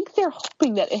 But I think they're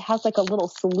hoping that it has like a little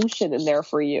solution in there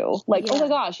for you. Like, oh my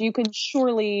gosh, you can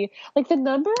surely, like the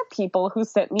number of people who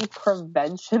sent me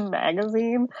Prevention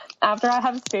magazine after I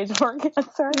have stage 4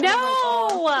 cancer.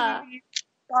 No!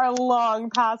 Are long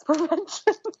past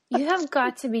prevention. You have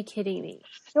got to be kidding me.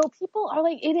 No, people are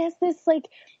like, it is this like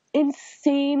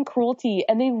insane cruelty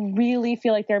and they really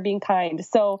feel like they're being kind.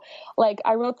 So like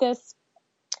I wrote this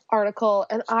article,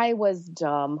 and I was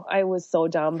dumb. I was so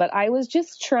dumb, but I was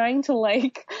just trying to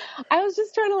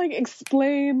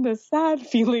explain the sad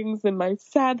feelings in my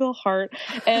sad little heart.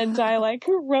 And I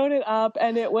wrote it up,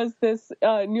 and it was this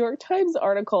New York Times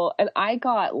article, and I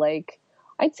got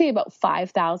I'd say about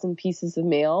 5,000 pieces of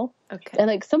mail. Okay.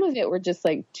 And some of it were just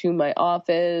to my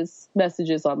office,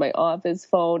 messages on my office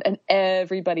phone, and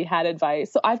everybody had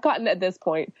advice. So I've gotten at this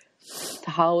point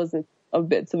thousands of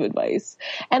bits of advice.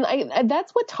 And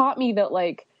that's what taught me that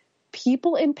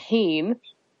people in pain,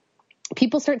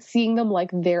 people start seeing them like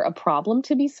they're a problem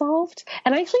to be solved.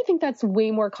 And I actually think that's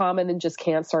way more common than just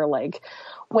cancer.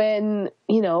 When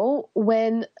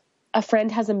a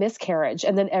friend has a miscarriage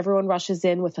and then everyone rushes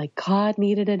in with God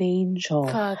needed an angel.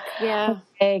 Yeah.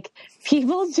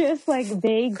 People just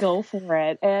they go for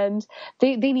it, and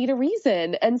they need a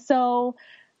reason. And so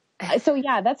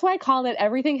yeah, that's why I call it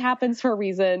Everything Happens for a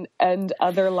Reason and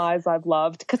Other Lives I've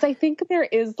Loved. 'Cause I think there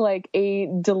is a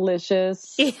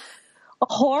delicious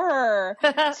horror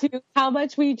to how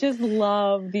much we just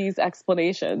love these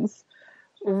explanations.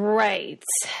 Right.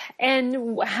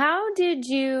 And how did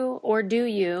you, or do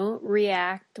you,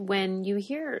 react when you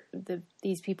hear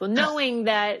these people, knowing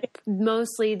that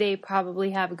mostly they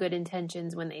probably have good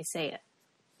intentions when they say it?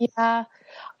 Yeah.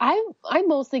 I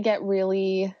mostly get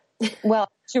really,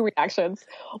 two reactions.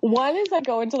 One is I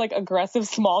go into aggressive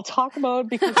small talk mode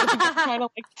because I'm just trying to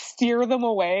steer them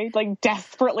away,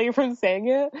 desperately from saying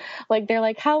it. They're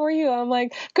like, how are you? I'm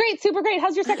like, great, super great.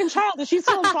 How's your second child? Is she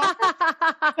still in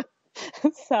soccer?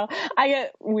 So I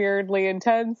get weirdly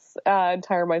intense and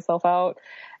tire myself out.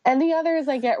 And the other is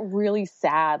I get really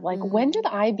sad. When did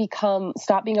I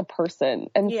stop being a person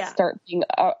and start being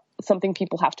something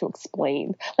people have to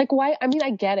explain? Why? I mean,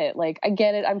 I get it. I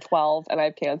get it. I'm 12 and I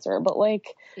have cancer, but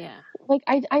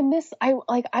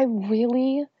I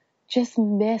really just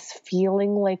miss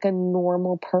feeling like a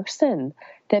normal person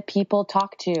that people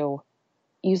talk to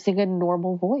using a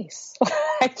normal voice.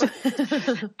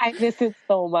 I miss it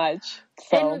so much.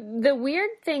 So. And the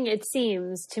weird thing, it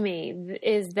seems to me,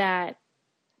 is that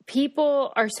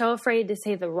people are so afraid to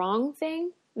say the wrong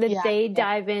thing that they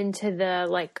dive into the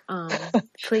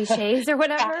cliches or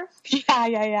whatever.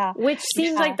 Yeah. Which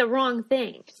seems like the wrong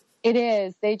thing. It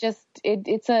is. They just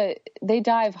they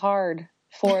dive hard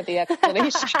for the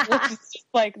explanation. It's just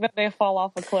then they fall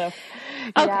off a cliff.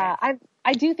 Okay. Yeah,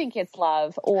 I do think it's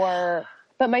love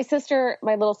But my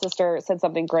little sister said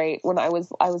something great when I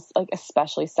was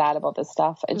especially sad about this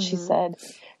stuff. And she said,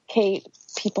 Kate,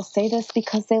 people say this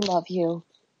because they love you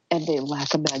and they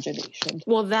lack imagination.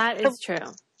 Well, that is true.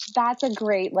 That's a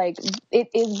great, it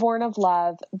is born of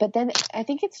love. But then I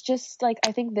think it's just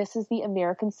I think this is the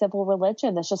American civil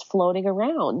religion that's just floating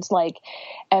around.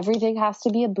 Everything has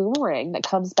to be a boomerang that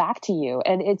comes back to you.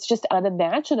 And it's just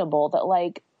unimaginable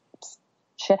that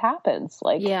shit happens.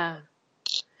 Yeah.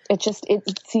 It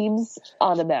seems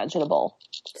unimaginable.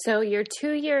 So you're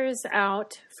 2 years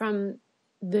out from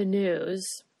the news.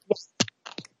 Yes.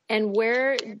 And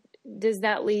where does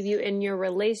that leave you in your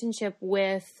relationship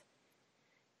with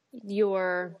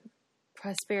your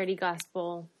prosperity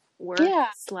gospel work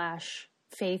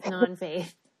 / faith,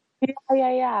 non-faith?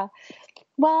 Yeah.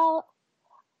 Well,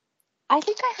 I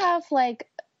think I have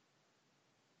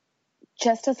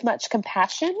just as much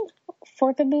compassion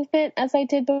for the movement as I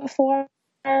did before,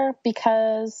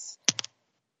 because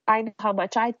I know how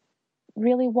much I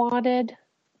really wanted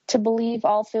to believe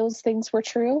all those things were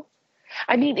true.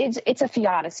 I mean, it's a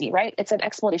theodicy, right? It's an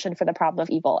explanation for the problem of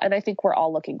evil. And I think we're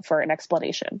all looking for an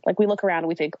explanation. We look around and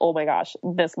we think, oh my gosh,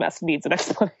 this mess needs an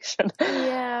explanation.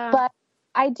 Yeah. But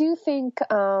I do think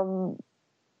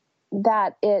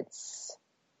that it's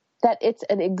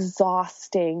an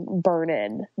exhausting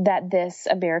burden that this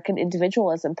American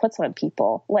individualism puts on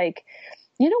people.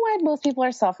 You know why most people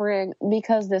are suffering?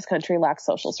 Because this country lacks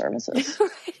social services.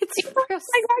 It's why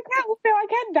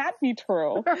can't that be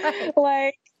true?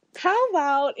 Right. How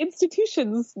about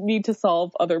institutions need to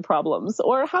solve other problems?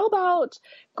 Or how about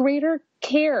greater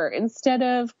care instead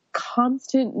of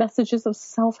constant messages of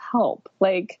self-help?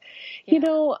 I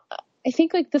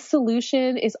think the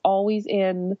solution is always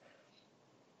in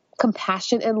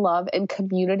compassion and love and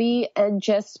community. And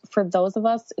just for those of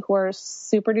us who are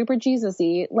super duper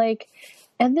Jesus-y,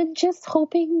 and then just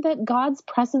hoping that God's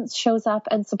presence shows up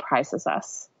and surprises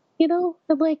us, and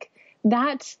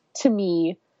that to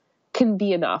me can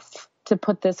be enough to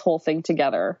put this whole thing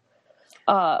together.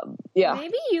 Yeah.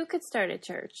 Maybe you could start a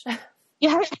church.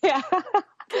 Yeah.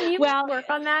 Can you work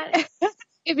on that?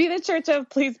 It'd be the church of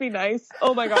please be nice.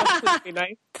 Oh my gosh, please be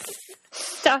nice.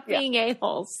 Stop being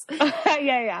a-holes.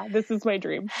 Yeah. This is my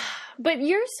dream. But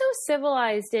you're so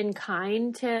civilized and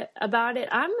kind about it.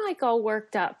 I'm like all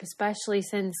worked up, especially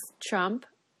since Trump.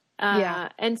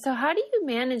 And so how do you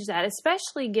manage that,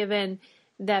 especially given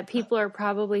that people are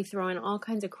probably throwing all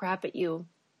kinds of crap at you?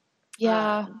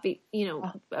 Yeah.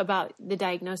 About the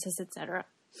diagnosis, et cetera.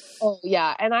 Oh,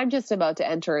 yeah. And I'm just about to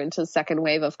enter into the second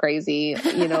wave of crazy,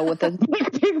 with the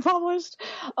book being published.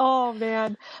 Oh,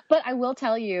 man. But I will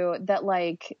tell you that,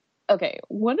 like, okay,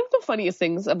 one of the funniest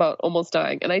things about almost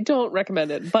dying, and I don't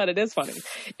recommend it, but it is funny,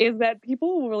 is that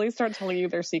people will really start telling you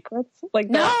their secrets. Like,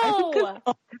 no!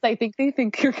 I think they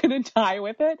think you're going to die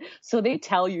with it, so they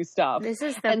tell you stuff. This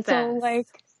is the best. So, like,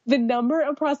 the number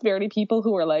of prosperity people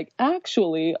who are like,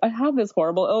 actually, I have this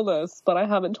horrible illness, but I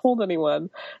haven't told anyone,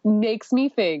 makes me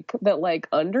think that, like,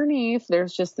 underneath,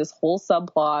 there's just this whole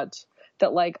subplot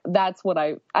that, like, that's what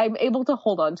I'm able to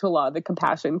hold on to a lot of the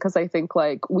compassion, because I think,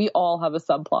 like, we all have a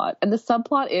subplot. And the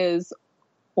subplot is,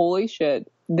 holy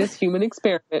shit, this human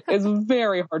experiment is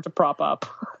very hard to prop up.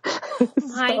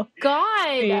 My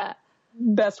God.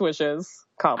 Best wishes,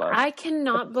 comma. I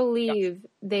cannot believe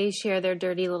they share their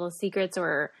dirty little secrets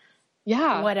or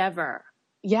whatever.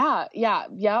 Yeah.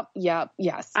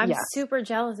 Yes. I'm super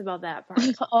jealous about that part.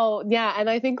 Oh, yeah. And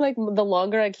I think, like, the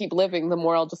longer I keep living, the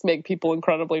more I'll just make people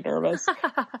incredibly nervous.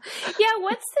 Yeah.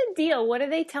 What's the deal? What are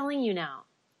they telling you now?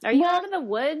 Are you out of the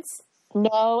woods?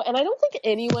 No. And I don't think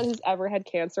anyone who's ever had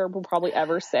cancer will probably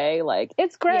ever say, like,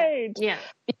 it's great. Yeah.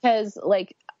 Because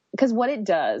what it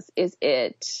does is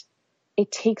it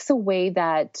takes away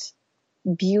that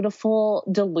beautiful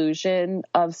delusion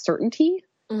of certainty,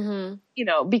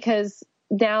 because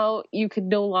now you can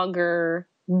no longer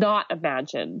not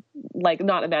imagining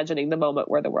the moment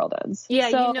where the world ends. Yeah,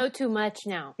 so, you know too much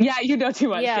now. Yeah, you know too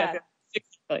much. Yeah.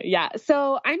 Yeah.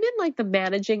 So I'm in, like, the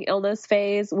managing illness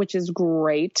phase, which is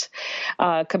great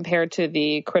compared to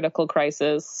the critical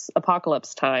crisis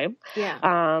apocalypse time.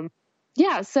 Yeah.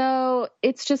 Yeah, so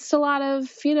it's just a lot of,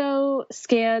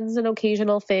 scans and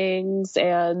occasional things,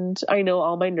 and I know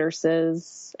all my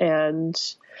nurses, and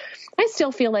I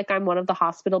still feel like I'm one of the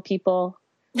hospital people.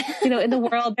 In the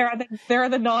world, there are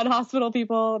the non-hospital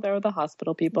people, there are the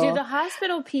hospital people. Do the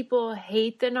hospital people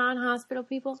hate the non-hospital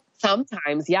people?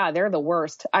 Sometimes, yeah, they're the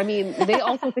worst. I mean, they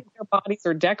also think their bodies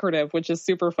are decorative, which is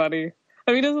super funny.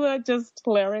 I mean, isn't that just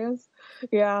hilarious?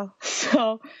 Yeah.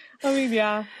 So, I mean,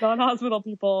 yeah, non-hospital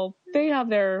people, they have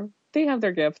their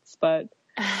gifts, but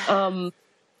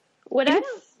what I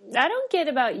don't get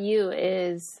about you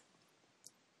is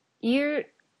you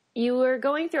were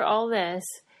going through all this,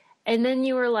 and then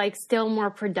you were, like, still more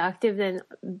productive than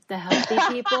the healthy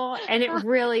people, and it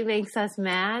really makes us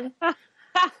mad.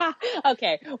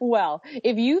 Okay, well,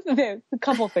 there's a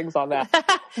couple things on that.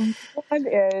 One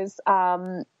is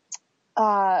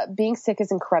being sick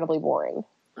is incredibly boring.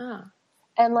 Oh.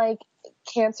 And, like,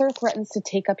 cancer threatens to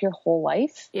take up your whole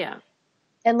life. Yeah.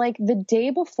 And, like, the day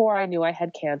before I knew I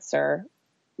had cancer,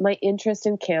 my interest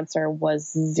in cancer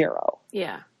was zero.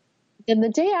 Yeah. And the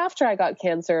day after I got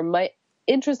cancer, my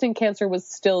interest in cancer was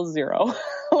still zero.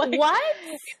 Like, what?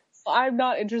 I'm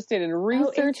not interested in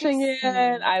researching it.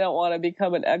 I don't want to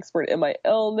become an expert in my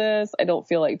illness. I don't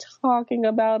feel like talking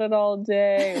about it all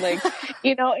day. Like,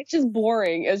 it's just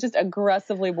boring. It was just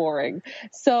aggressively boring.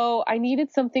 So I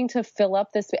needed something to fill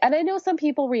up this. And I know some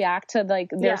people react to,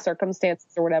 like, their circumstances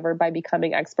or whatever by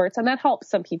becoming experts, and that helps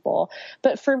some people.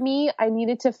 But for me, I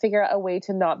needed to figure out a way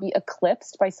to not be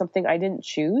eclipsed by something I didn't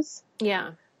choose.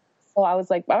 Yeah. So I was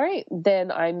like, all right,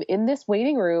 then I'm in this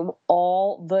waiting room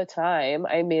all the time.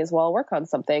 I may as well work on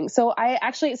something. So I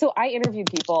interviewed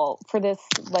people for this,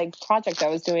 like, project I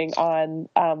was doing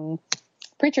on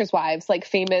Preacher's Wives, like,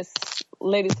 famous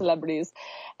lady celebrities.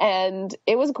 And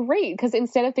it was great because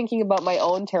instead of thinking about my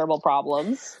own terrible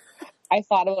problems, I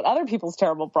thought about other people's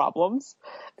terrible problems.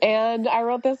 And I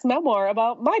wrote this memoir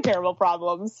about my terrible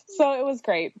problems. So it was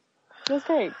great. It was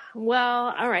great.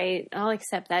 Well, all right. I'll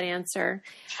accept that answer.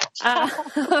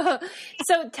 So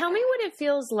tell me what it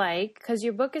feels like, because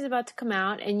your book is about to come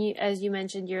out, and you, as you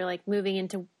mentioned, you're, like, moving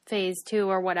into phase 2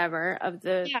 or whatever of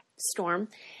the storm.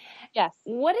 Yes.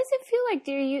 What does it feel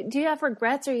like? Do you have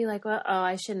regrets? Or are you like, well, oh,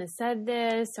 I shouldn't have said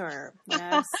this, or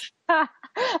yes?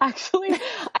 Actually,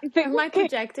 I think. Am I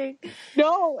projecting?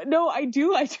 No, I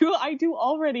do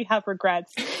already have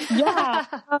regrets. Yeah.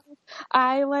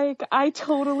 I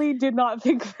totally did not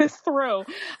think this through.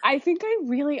 I think I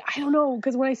don't know,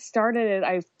 because when I started it,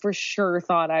 I for sure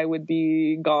thought I would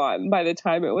be gone by the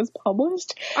time it was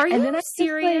published. Are you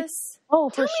serious? Like, oh,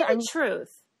 for sure. Tell me the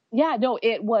truth. Yeah, no,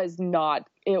 it was not.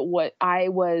 I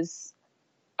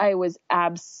I was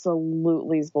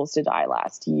absolutely supposed to die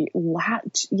last year.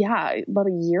 Yeah, about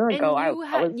a year ago.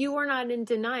 And you were not in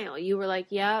denial. You were like,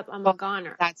 yep, I'm a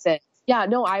goner. That's it. Yeah,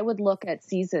 no, I would look at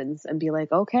seasons and be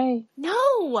like, okay.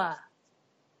 No.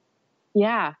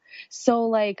 Yeah. So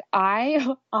like I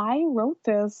wrote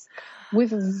this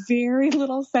with very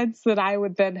little sense that I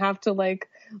would then have to like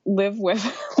live with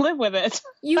it.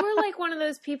 You were like one of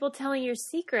those people telling your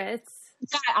secrets.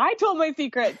 Yeah, I told my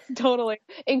secrets, totally,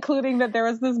 including that there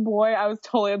was this boy I was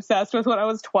totally obsessed with when I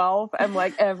was 12, and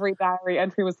like every diary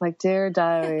entry was like, "Dear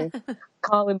diary,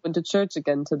 Colin went to church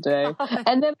again today,"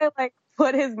 and then I like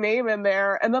put his name in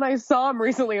there, and then I saw him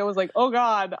recently and was like, "Oh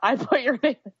God, I put your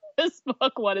name in this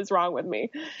book. What is wrong with me?"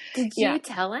 Did you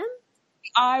tell him?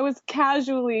 I was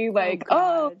casually like,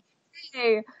 "Oh,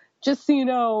 hey." Just so you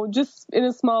know, just in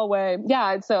a small way.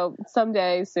 Yeah, and so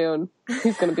someday soon,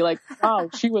 he's going to be like,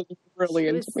 "Oh, she was really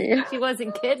into me." She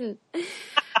wasn't kidding.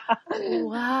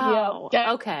 Wow.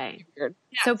 Yeah. Okay. Yeah,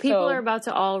 so people are about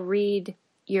to all read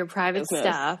your private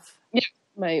stuff. Yeah,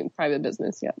 my private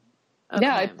business, yeah.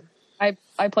 Okay. Yeah,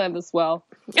 I planned this well.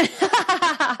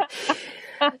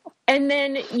 And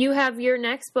then you have your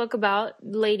next book about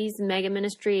ladies' mega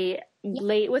ministry.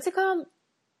 What's it called?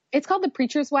 It's called The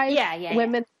Preacher's Wife. Yeah.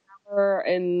 Women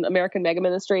in American Mega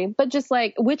Ministry. But just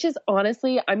like, which is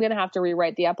honestly, I'm going to have to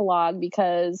rewrite the epilogue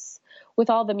because with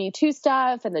all the Me Too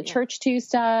stuff and the Church Too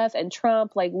stuff and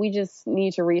Trump, like we just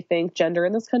need to rethink gender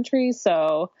in this country.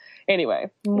 So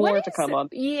anyway, more to come on.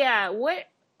 Yeah. What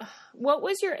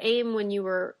was your aim when you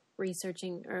were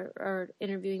researching or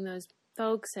interviewing those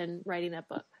folks and writing that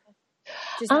book?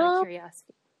 Just out of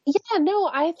curiosity. Yeah, no,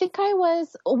 I think I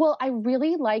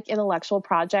really like intellectual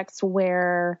projects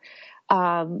where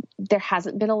there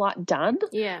hasn't been a lot done.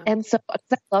 Yeah. And so I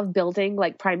love building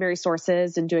like primary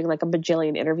sources and doing like a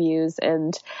bajillion interviews.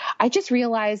 And I just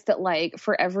realized that like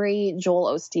for every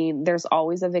Joel Osteen, there's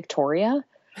always a Victoria.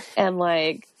 And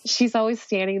like, she's always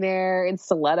standing there in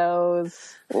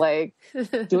stilettos, like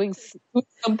doing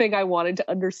something I wanted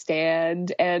to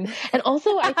understand. And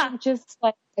also I think just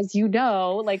like, as you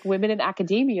know, like women in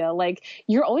academia, like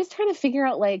you're always trying to figure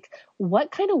out like,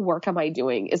 what kind of work am I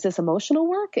doing? Is this emotional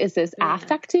work? Is this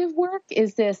affective work?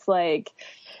 Is this like,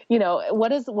 you know, what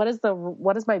does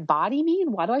my body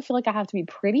mean? Why do I feel like I have to be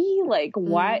pretty? Like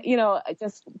why, you know,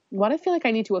 why do I feel like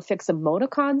I need to affix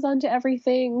emoticons onto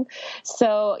everything?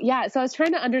 So yeah, so I was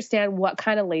trying to understand what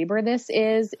kind of labor this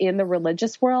is in the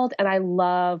religious world. And I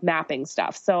love mapping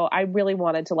stuff. So I really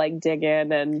wanted to like dig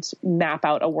in and map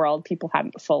out a world people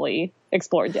hadn't fully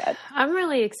explored yet. I'm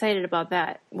really excited about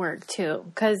that work too,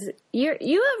 because you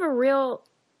have a real,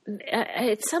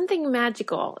 it's something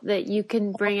magical that you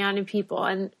can bring out in people.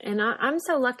 And I'm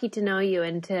so lucky to know you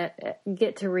and to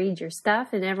get to read your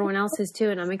stuff, and everyone else is too.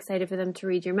 And I'm excited for them to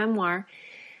read your memoir.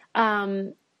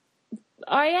 I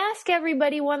ask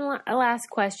everybody one last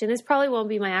question. This probably won't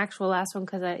be my actual last one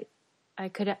because I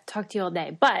could talk to you all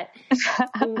day. But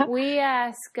we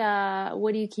ask,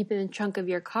 what do you keep in the trunk of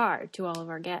your car to all of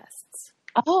our guests?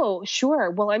 Oh, sure.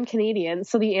 Well, I'm Canadian,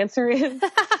 so the answer is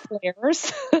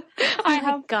flares.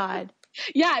 God.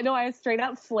 Yeah, no, I have straight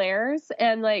up flares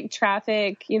and like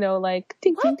traffic, you know, like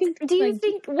ding, ding, ding. Do you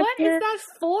think, what is that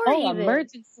for? Oh,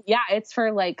 emergency. Yeah, it's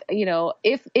for like, you know,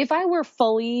 if I were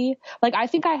fully, like, I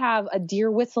think I have a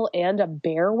deer whistle and a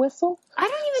bear whistle. I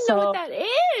don't even know what that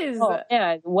is. Oh,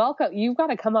 and welcome. You've got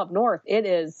to come up north. It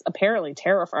is apparently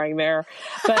terrifying there.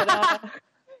 But,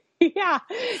 yeah,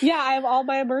 I have all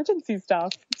my emergency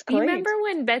stuff. It's great. You remember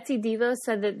when Betsy DeVos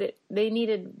said that they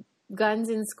needed guns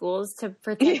in schools to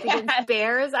protect against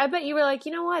bears? I bet you were like,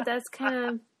 you know what? That's kind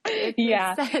of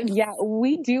yeah.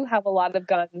 We do have a lot of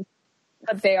guns,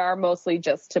 but they are mostly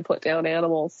just to put down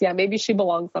animals. Yeah, maybe she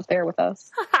belongs up there with us.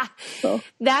 So.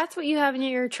 That's what you have in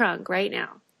your trunk right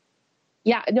now.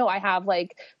 Yeah, no, I have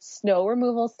like snow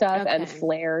removal stuff and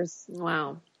flares.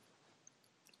 Wow.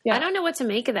 Yeah. I don't know what to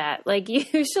make of that. Like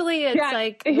usually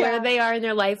it's where they are in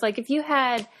their life. Like if you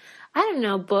had, I don't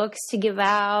know, books to give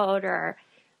out, or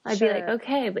I'd be like,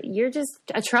 okay, but you're just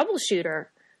a troubleshooter.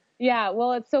 Yeah,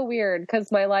 well, it's so weird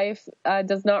because my life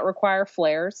does not require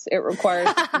flares. It requires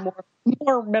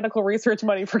more medical research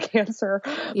money for cancer.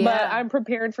 Yeah. But I'm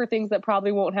prepared for things that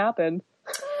probably won't happen.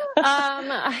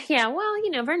 Yeah, well, you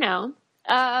never know.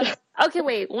 Okay,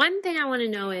 wait. One thing I want to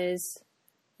know is,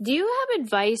 do you have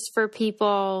advice for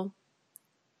people,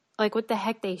 like what the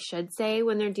heck they should say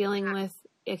when they're dealing with,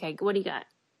 okay, what do you got?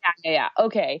 Yeah.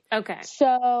 Okay.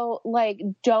 So, like,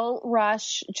 don't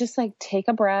rush. Just, like, take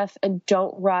a breath and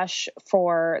don't rush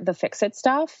for the fix-it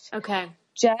stuff. Okay.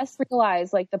 just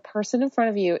realize like the person in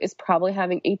front of you is probably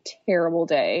having a terrible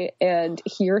day and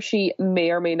he or she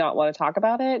may or may not want to talk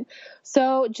about it.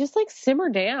 So just like simmer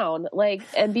down, like,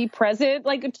 and be present,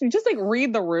 like just like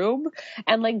read the room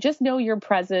and like just know your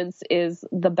presence is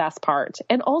the best part.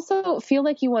 And also feel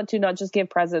like you want to not just give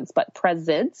presents, but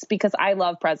presents, because I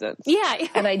love presents. Yeah.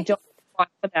 And I don't want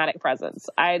thematic presents.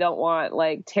 I don't want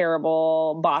like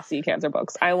terrible bossy cancer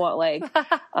books. I want like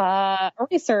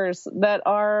erasers that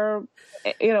are,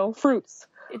 you know, fruits.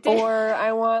 Or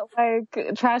I want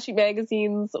like trashy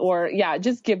magazines, or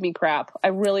just give me crap. I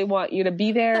really want you to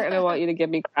be there and I want you to give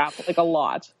me crap, like a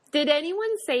lot. Did anyone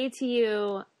say to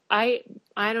you, I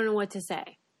don't know what to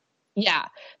say? Yeah,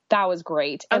 that was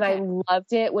great. And I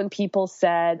loved it when people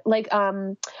said, like,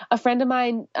 a friend of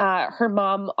mine, her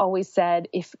mom always said,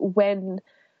 when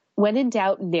in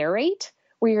doubt, narrate,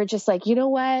 where you're just like, you know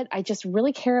what? I just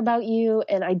really care about you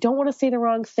and I don't want to say the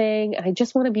wrong thing. And I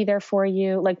just want to be there for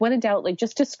you. Like when in doubt, like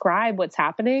just describe what's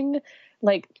happening.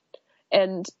 Like,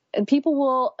 and people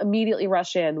will immediately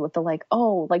rush in with the like,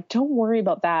 oh, like, don't worry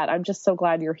about that. I'm just so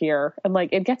glad you're here. And like,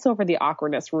 it gets over the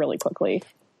awkwardness really quickly.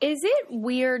 Is it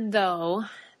weird though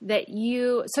that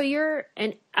you're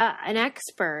an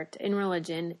expert in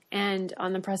religion and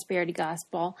on the prosperity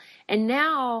gospel, and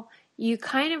now you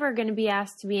kind of are going to be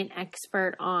asked to be an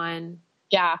expert on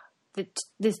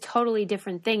this totally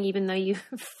different thing, even though you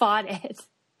fought it.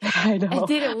 I know. I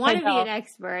didn't want to be an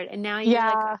expert, and now you're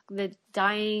like the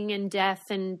dying and death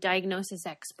and diagnosis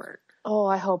expert. Oh,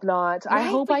 I hope not. Right? I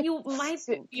hope you might.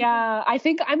 Yeah, I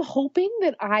think I'm hoping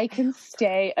that I can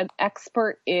stay an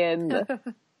expert in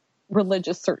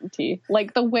religious certainty,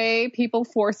 like the way people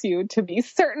force you to be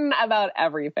certain about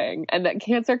everything, and that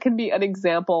cancer can be an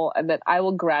example, and that I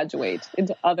will graduate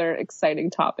into other exciting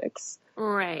topics.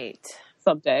 Right.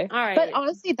 Someday. All right. But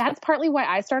honestly, that's partly why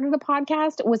I started a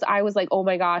podcast. I was like, oh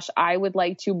my gosh, I would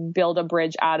like to build a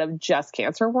bridge out of just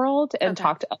Cancer World and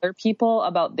talk to other people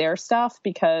about their stuff,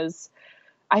 because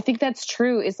I think that's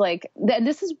true. Is like, and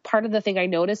this is part of the thing I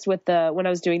noticed with when I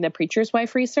was doing the Preacher's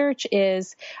Wife research,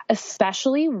 is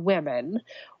especially women,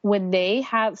 when they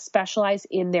have specialized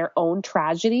in their own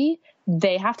tragedy,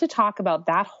 they have to talk about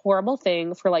that horrible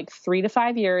thing for like 3 to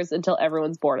 5 years until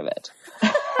everyone's bored of it.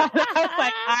 I was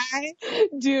like, I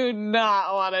do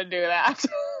not want to do that.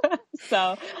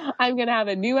 So I'm going to have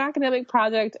a new academic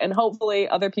project, and hopefully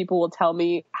other people will tell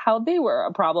me how they were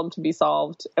a problem to be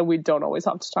solved, and we don't always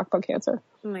have to talk about cancer.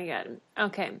 Oh my God.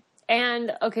 Okay.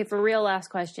 And for real, last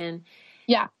question.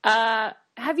 Yeah. I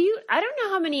don't know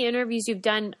how many interviews you've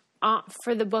done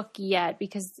for the book yet,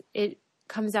 because it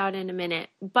comes out in a minute,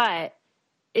 but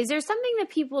is there something that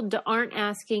people aren't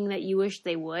asking that you wish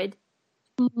they would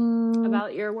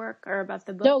about your work or about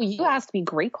the book? No, you asked me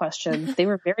great questions. They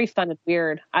were very fun and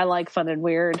weird. I like fun and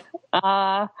weird.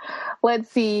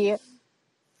 Let's see.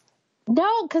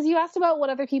 No, because you asked about what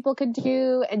other people could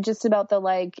do and just about the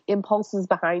like impulses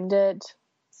behind it.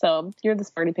 So you're the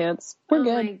smarty pants. We're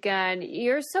good. Oh my God.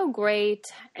 You're so great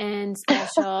and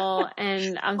special.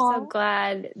 And I'm so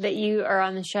glad that you are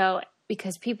on the show,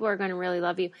 because people are going to really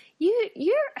love you. You should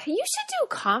do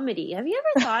comedy. Have you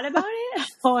ever thought about it?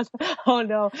 Oh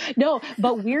no.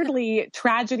 But weirdly,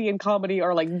 tragedy and comedy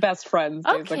are like best friends.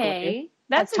 Basically. Okay.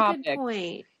 That's a good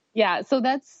point. Yeah. So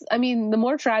the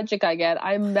more tragic I get,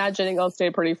 I'm imagining I'll stay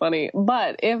pretty funny.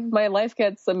 But if my life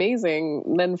gets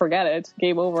amazing, then forget it.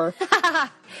 Game over.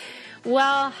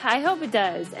 Well, I hope it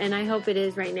does. And I hope it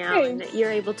is right now. And that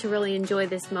you're able to really enjoy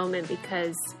this moment,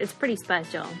 because it's pretty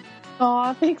special.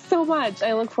 Oh, thanks so much.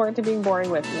 I look forward to being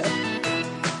boring with you.